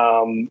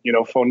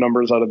 phone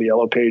numbers out of the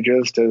yellow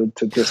pages to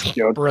just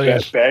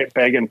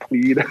beg and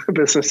plead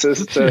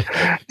businesses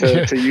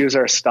to use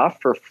our stuff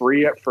for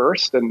free at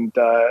first, and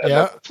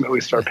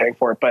ultimately start paying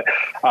for it. But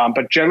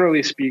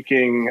generally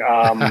speaking,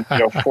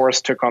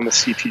 Forrest took on the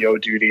CTO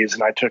duties,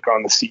 and I took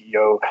on the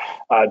CEO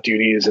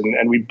duties,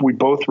 and we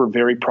both were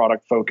very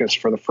product focused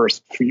for the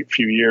first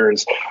few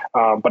years.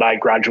 But I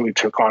gradually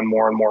took on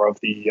more and more of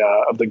the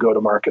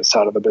go-to-market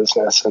side of the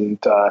business, and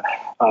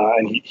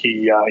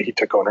he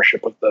took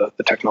ownership of the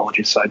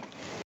technology side.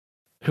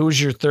 Who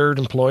was your third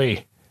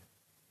employee?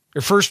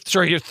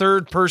 Your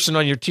third person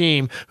on your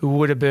team who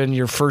would have been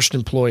your first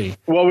employee?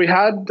 Well, we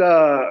had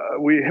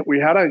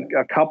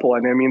a couple,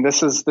 and I mean,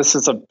 this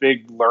is a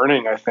big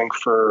learning, I think,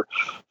 for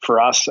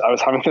us. I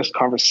was having this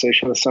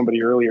conversation with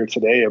somebody earlier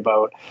today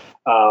about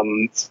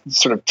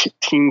sort of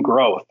team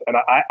growth, and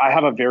I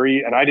have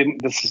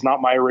this is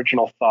not my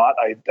original thought.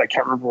 I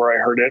can't remember where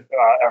I heard it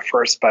at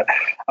first, but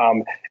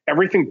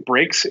everything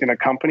breaks in a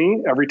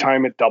company every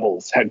time it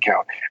doubles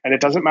headcount, and it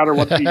doesn't matter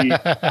what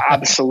the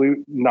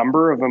absolute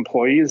number of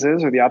employees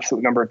is or the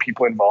absolute number of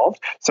people involved.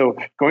 So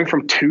going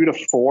from 2 to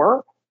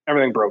 4,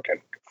 everything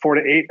broken. 4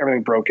 to 8,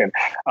 everything broken.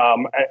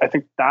 I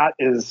think that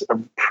is a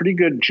pretty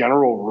good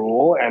general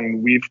rule,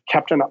 and we've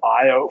kept an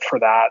eye out for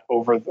that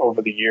over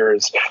the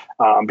years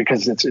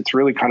because it's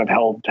really kind of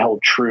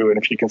held true. And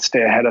if you can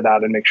stay ahead of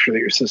that and make sure that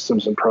your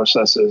systems and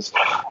processes,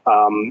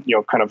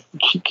 kind of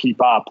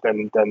keep up,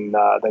 then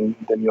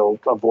you'll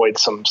avoid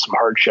some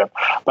hardship.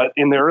 But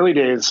in the early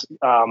days,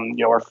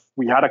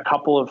 we had a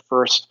couple of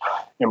first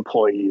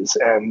employees,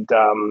 and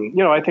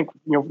I think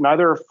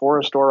neither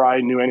Forrest or I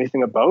knew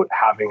anything about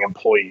having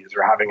employees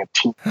or having a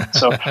team.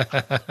 So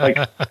like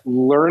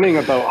learning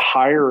about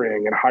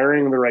hiring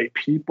the right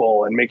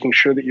people and making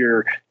sure that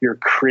you're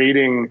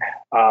creating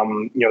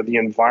the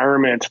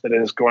environment that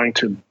is going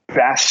to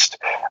best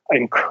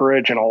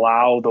encourage and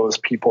allow those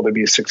people to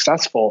be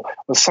successful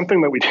was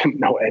something that we didn't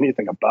know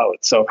anything about.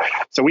 So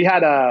we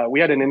had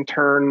an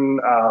intern,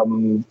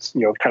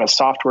 kind of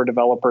software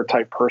developer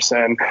type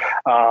person,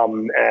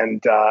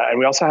 and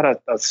we also had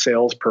a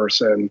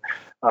salesperson,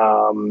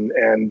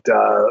 and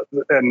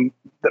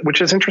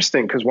which is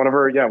interesting because one of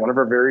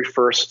our very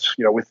first,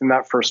 within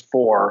that first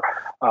 4,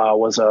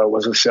 was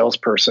a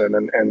salesperson,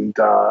 and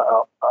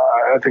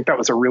I think that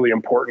was a really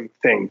important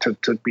thing to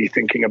be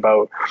thinking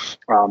about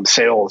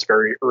sales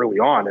very early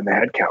on in the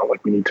headcount.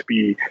 Like we need to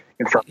be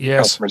in front of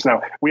customers.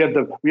 Now we had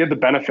the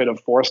benefit of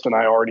Forrest and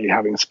I already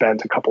having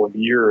spent a couple of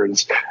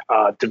years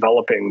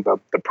developing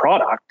the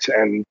product,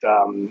 and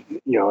in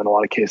a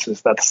lot of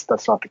cases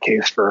that's not the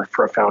case for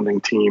a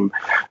founding team.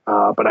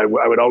 But I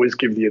would always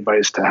give the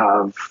advice to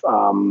have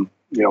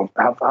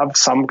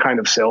some kind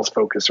of sales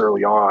focus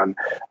early on.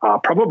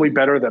 Probably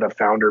better that a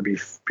founder be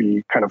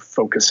kind of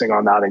focusing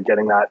on that and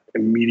getting that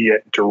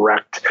immediate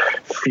direct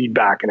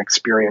feedback and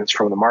experience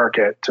from the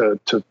market to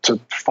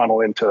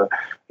funnel into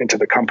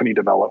the company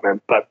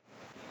development. But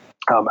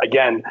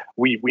again,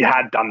 we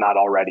had done that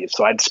already.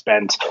 So I'd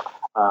spent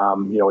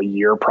a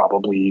year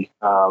probably,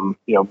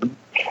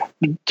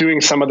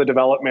 doing some of the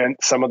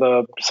development, some of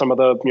the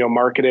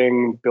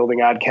marketing,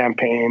 building ad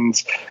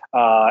campaigns,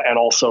 and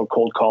also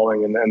cold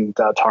calling and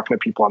talking to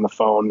people on the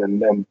phone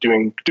and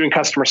doing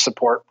customer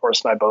support.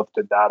 Forrest and I both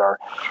did that. Our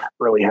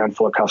early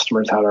handful of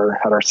customers had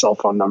our cell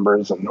phone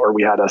numbers, or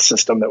we had a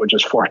system that would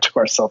just forward to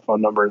our cell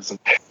phone numbers and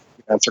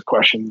answer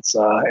questions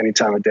any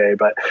time of day.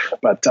 But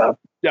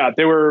yeah,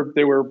 they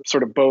were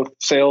sort of both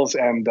sales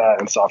and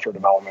software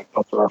development.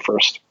 Both were our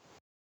first.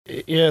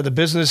 Yeah, the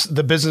business.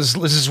 This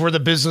is where the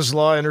business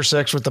law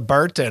intersects with the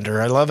bartender.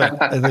 I love it.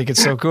 I think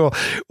it's so cool.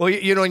 Well,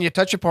 and you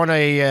touch upon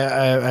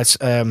I'll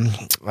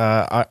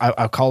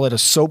call it a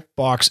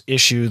soapbox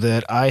issue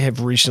that I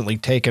have recently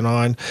taken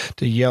on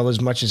to yell as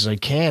much as I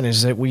can,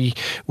 is that we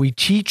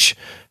teach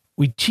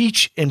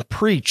and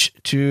preach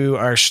to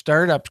our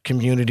startup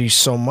community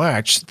so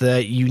much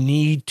that you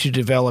need to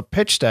develop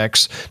pitch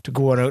decks to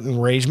go out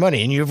and raise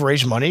money. And you've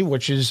raised money,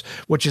 which is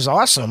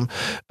awesome,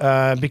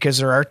 because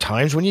there are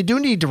times when you do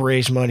need to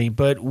raise money.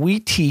 But we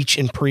teach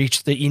and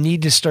preach that you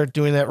need to start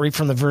doing that right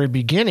from the very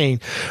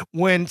beginning,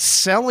 when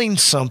selling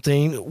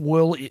something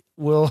will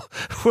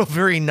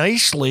very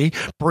nicely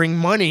bring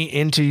money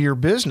into your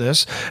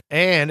business.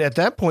 And at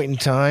that point in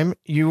time,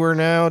 you are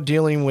now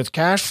dealing with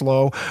cash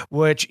flow,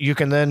 which you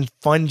can then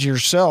fund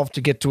yourself to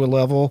get to a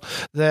level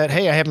that,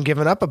 hey, I haven't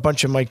given up a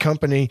bunch of my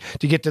company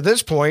to get to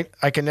this point.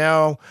 I can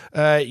now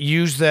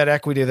use that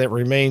equity that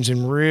remains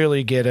and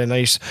really get a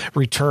nice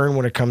return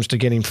when it comes to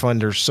getting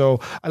funders.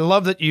 So I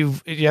love that you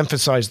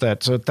emphasized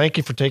that. So thank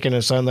you for taking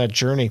us on that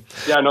journey.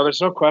 Yeah, no,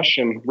 there's no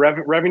question.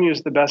 Revenue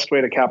is the best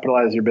way to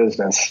capitalize your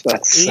business.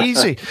 That's easy.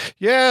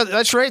 Yeah,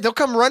 that's right. They'll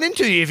come running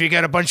to you if you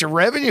got a bunch of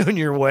revenue in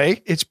your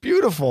way. It's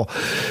beautiful.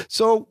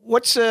 So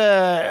what's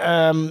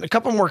a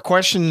couple more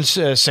questions,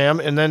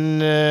 Sam, and then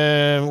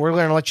we're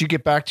going to let you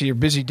get back to your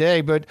busy day.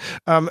 But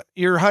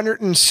your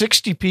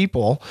 160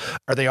 people,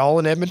 are they all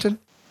in Edmonton?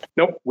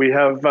 Nope. We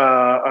have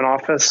an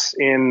office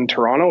in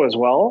Toronto as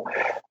well.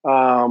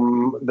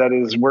 We're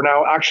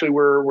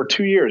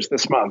 2 years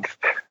this month.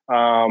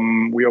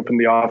 We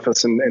opened the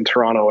office in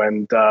Toronto,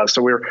 and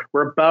so we're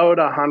about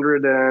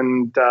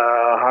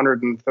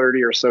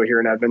 130 or so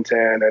here in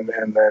Edmonton,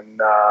 and then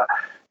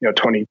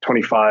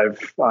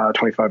 25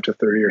 to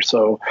 30 or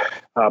so,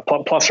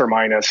 plus or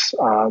minus.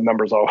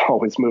 Numbers are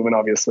always moving,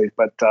 obviously,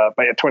 but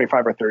yeah,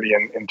 25 or 30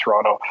 in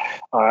Toronto,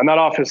 and that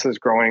office is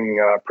growing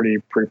pretty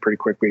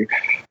quickly.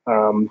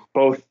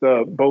 Both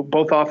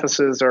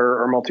offices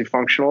are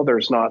multifunctional.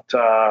 There's not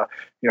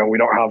we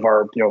don't have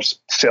our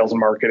sales and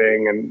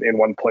marketing in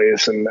one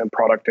place and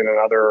product in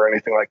another or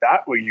anything like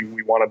that.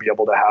 We want to be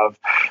able to have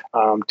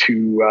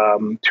two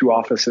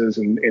offices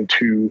in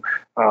two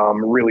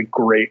really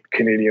great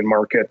Canadian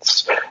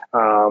markets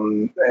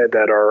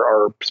that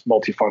are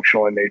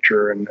multifunctional in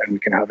nature, and we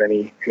can have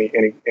any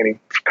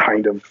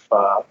kind of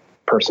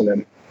person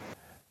in.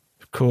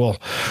 Cool.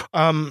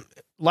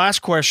 Last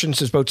question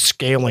is about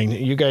scaling.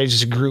 You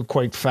guys grew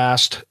quite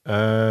fast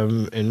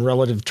in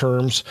relative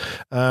terms.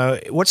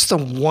 What's the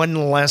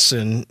one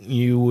lesson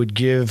you would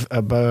give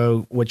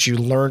about what you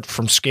learned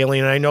from scaling?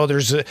 And I know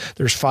there's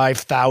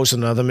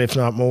 5,000 of them, if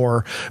not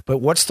more. But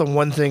what's the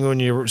one thing when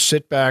you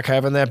sit back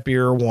having that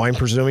beer or wine,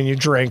 presuming you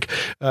drink,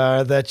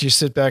 that you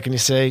sit back and you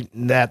say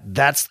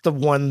that's the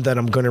one that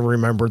I'm going to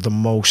remember the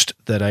most,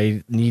 that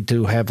I need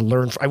to have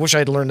learned? I wish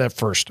I'd learned that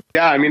first.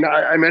 Yeah, I mean,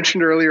 I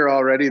mentioned earlier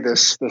already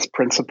this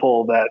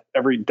principle that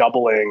every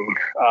doubling,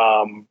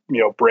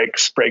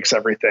 breaks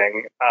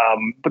everything.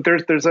 But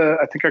there's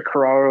I think a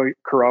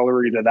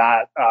corollary to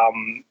that.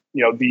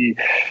 The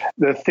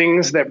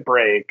things that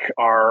break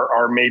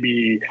are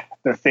maybe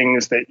the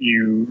things that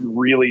you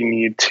really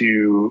need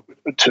to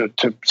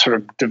sort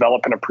of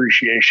develop an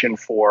appreciation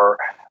for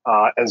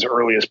as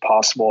early as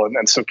possible.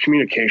 And so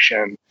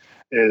communication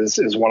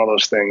is one of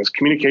those things.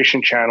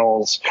 Communication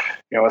channels,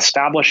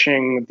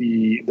 establishing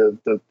the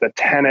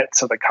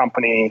tenets of the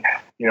company.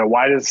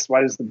 Why does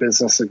the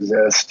business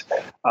exist?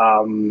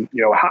 How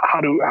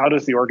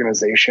does the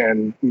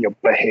organization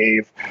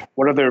behave?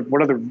 What are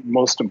the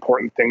most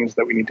important things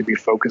that we need to be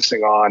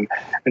focusing on?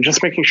 And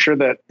just making sure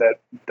that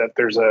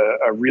there's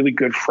a really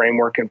good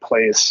framework in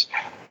place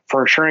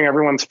for ensuring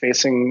everyone's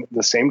facing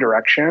the same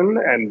direction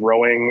and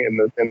rowing in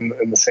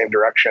the same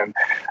direction.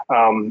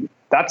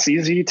 That's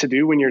easy to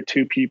do when you're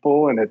two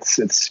people, and it's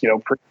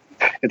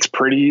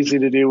pretty easy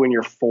to do when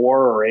you're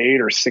 4 or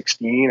 8 or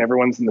 16.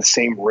 Everyone's in the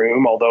same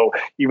room. Although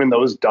even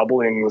those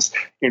doublings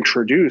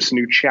introduce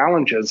new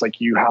challenges,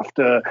 like you have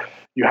to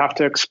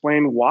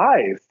explain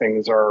why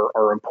things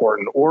are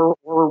important,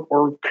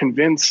 or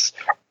convince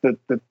the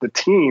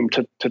team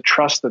to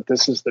trust that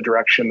this is the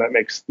direction that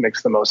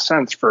makes the most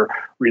sense for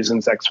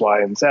reasons X,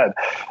 Y, and Z.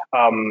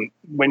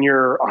 When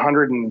you're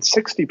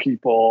 160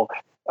 people,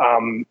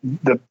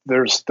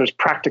 there's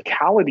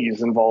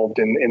practicalities involved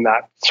in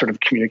that sort of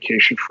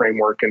communication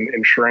framework and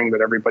ensuring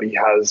that everybody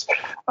has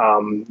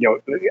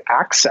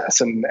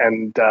access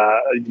and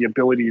the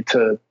ability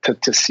to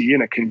see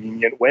in a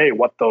convenient way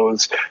what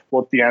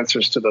the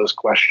answers to those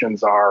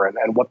questions are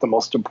and what the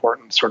most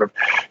important sort of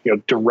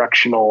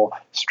directional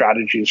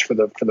strategies for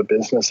the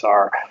business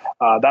are.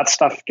 That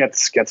stuff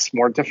gets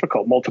more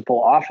difficult.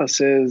 Multiple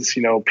offices,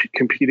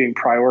 competing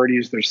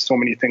priorities. There's so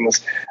many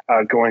things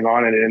going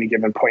on at any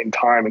given point in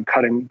time, and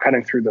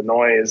cutting through the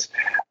noise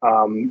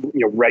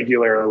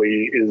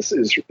regularly is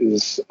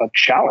a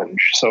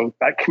challenge. So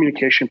that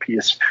communication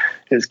piece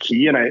is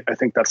key, and I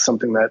think that's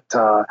something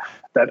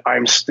that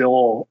I'm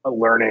still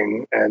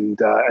learning and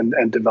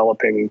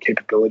developing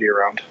capability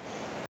around.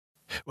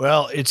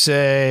 Well, it's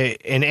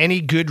in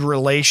any good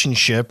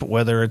relationship,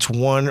 whether it's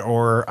 1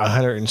 or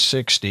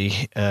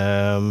 160,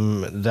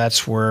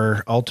 that's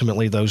where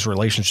ultimately those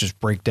relationships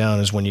break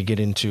down, is when you get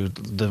into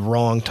the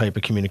wrong type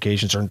of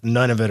communications or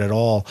none of it at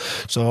all.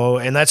 So,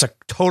 and that's a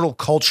total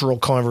cultural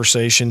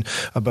conversation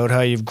about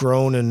how you've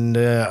grown. And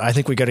I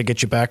think we got to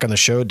get you back on the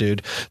show,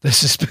 dude.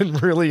 This has been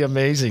really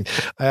amazing.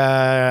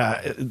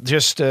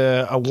 Just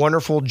a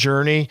wonderful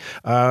journey.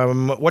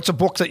 What's a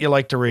book that you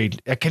like to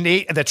read?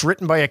 That's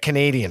written by a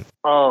Canadian.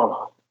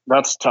 Oh,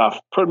 that's tough.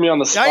 Put me on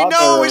the spot. I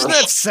know. There. Isn't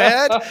that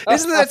sad?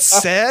 Isn't that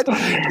sad?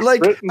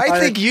 Like, I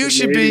think you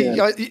should be,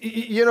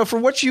 for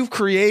what you've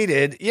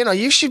created,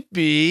 you should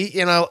be,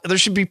 there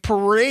should be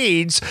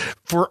parades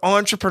for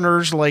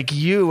entrepreneurs like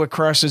you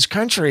across this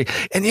country.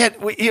 And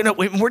yet,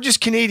 we're just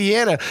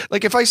Canadiana.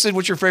 Like, if I said,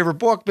 what's your favorite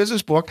book,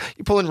 business book,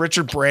 you pull in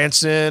Richard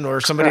Branson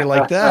or somebody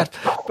like that.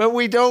 But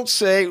we don't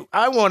say,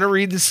 I want to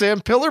read the Sam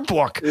Pillar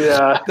book.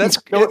 Yeah. That's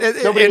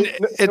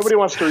nobody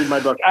wants to read my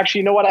book.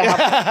 Actually, you know what?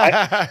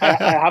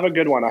 I have a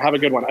good one.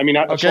 I mean,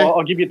 okay. So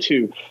I'll give you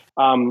two.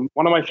 One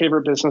of my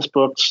favorite business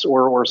books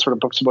or sort of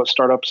books about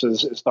startups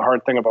is The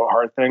Hard Thing About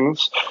Hard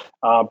Things.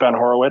 Ben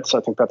Horowitz. I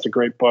think that's a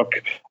great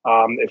book.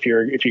 If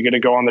you're going to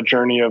go on the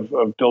journey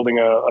of building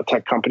a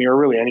tech company or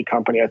really any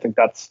company, I think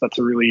that's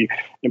a really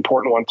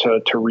important one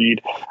to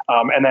read.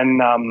 And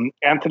then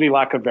Anthony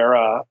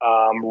Lacavera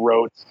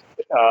wrote.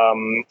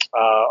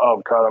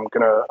 Oh God, I'm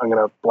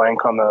gonna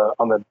blank on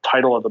the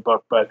title of the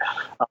book, but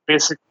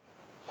basically.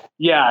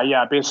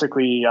 Yeah.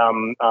 Basically,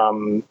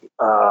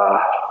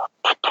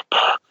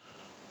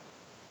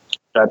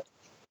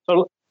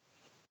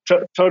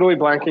 totally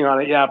blanking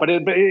on it. Yeah, but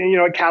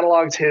it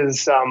catalogs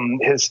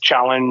his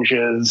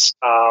challenges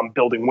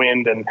building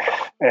Wind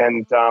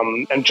and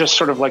just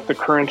sort of like the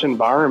current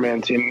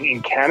environment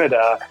in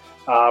Canada.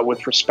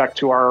 With respect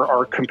to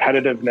our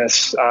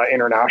competitiveness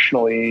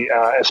internationally,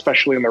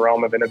 especially in the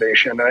realm of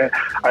innovation, I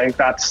think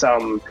that's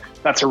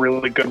a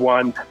really good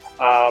one.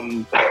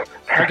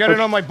 I got it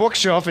on my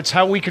bookshelf. It's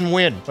How We Can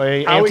Win by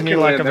Anthony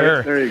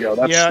Lacavera. There you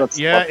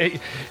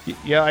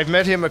go. I've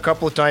met him a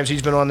couple of times.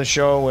 He's been on the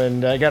show,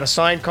 and I got a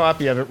signed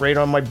copy of it right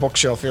on my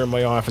bookshelf here in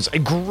my office. A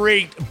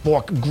great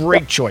book,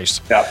 great choice.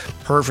 Yeah,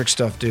 perfect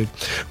stuff, dude.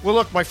 Well,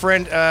 look, my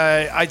friend,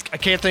 I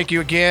can't thank you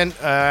again.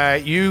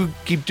 You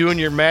keep doing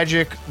your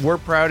magic. We're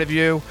proud of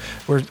you.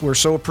 We're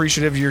so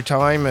appreciative of your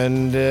time,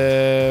 and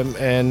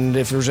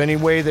if there's any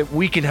way that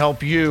we can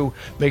help you,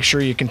 make sure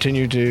you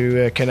continue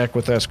to connect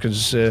with us,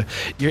 because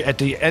you're at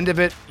the end of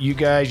it, you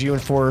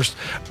and Forrest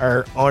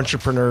are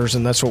entrepreneurs,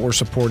 and that's what we're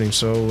supporting.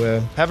 So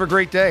have a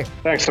great day.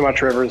 Thanks so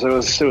much, Rivers.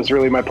 It was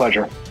really my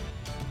pleasure.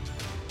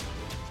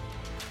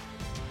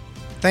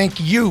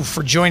 Thank you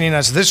for joining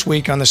us this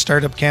week on the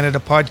Startup Canada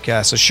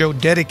podcast, a show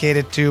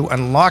dedicated to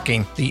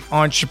unlocking the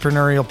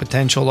entrepreneurial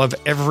potential of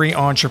every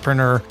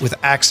entrepreneur with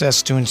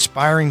access to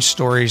inspiring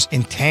stories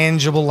and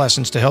tangible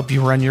lessons to help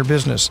you run your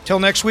business. Till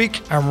next week,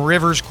 I'm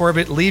Rivers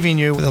Corbett, leaving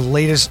you with the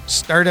latest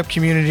startup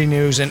community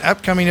news and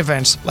upcoming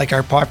events like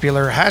our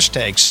popular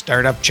hashtag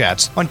Startup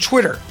Chats on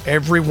Twitter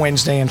every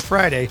Wednesday and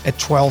Friday at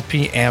 12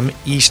 p.m.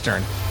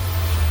 Eastern.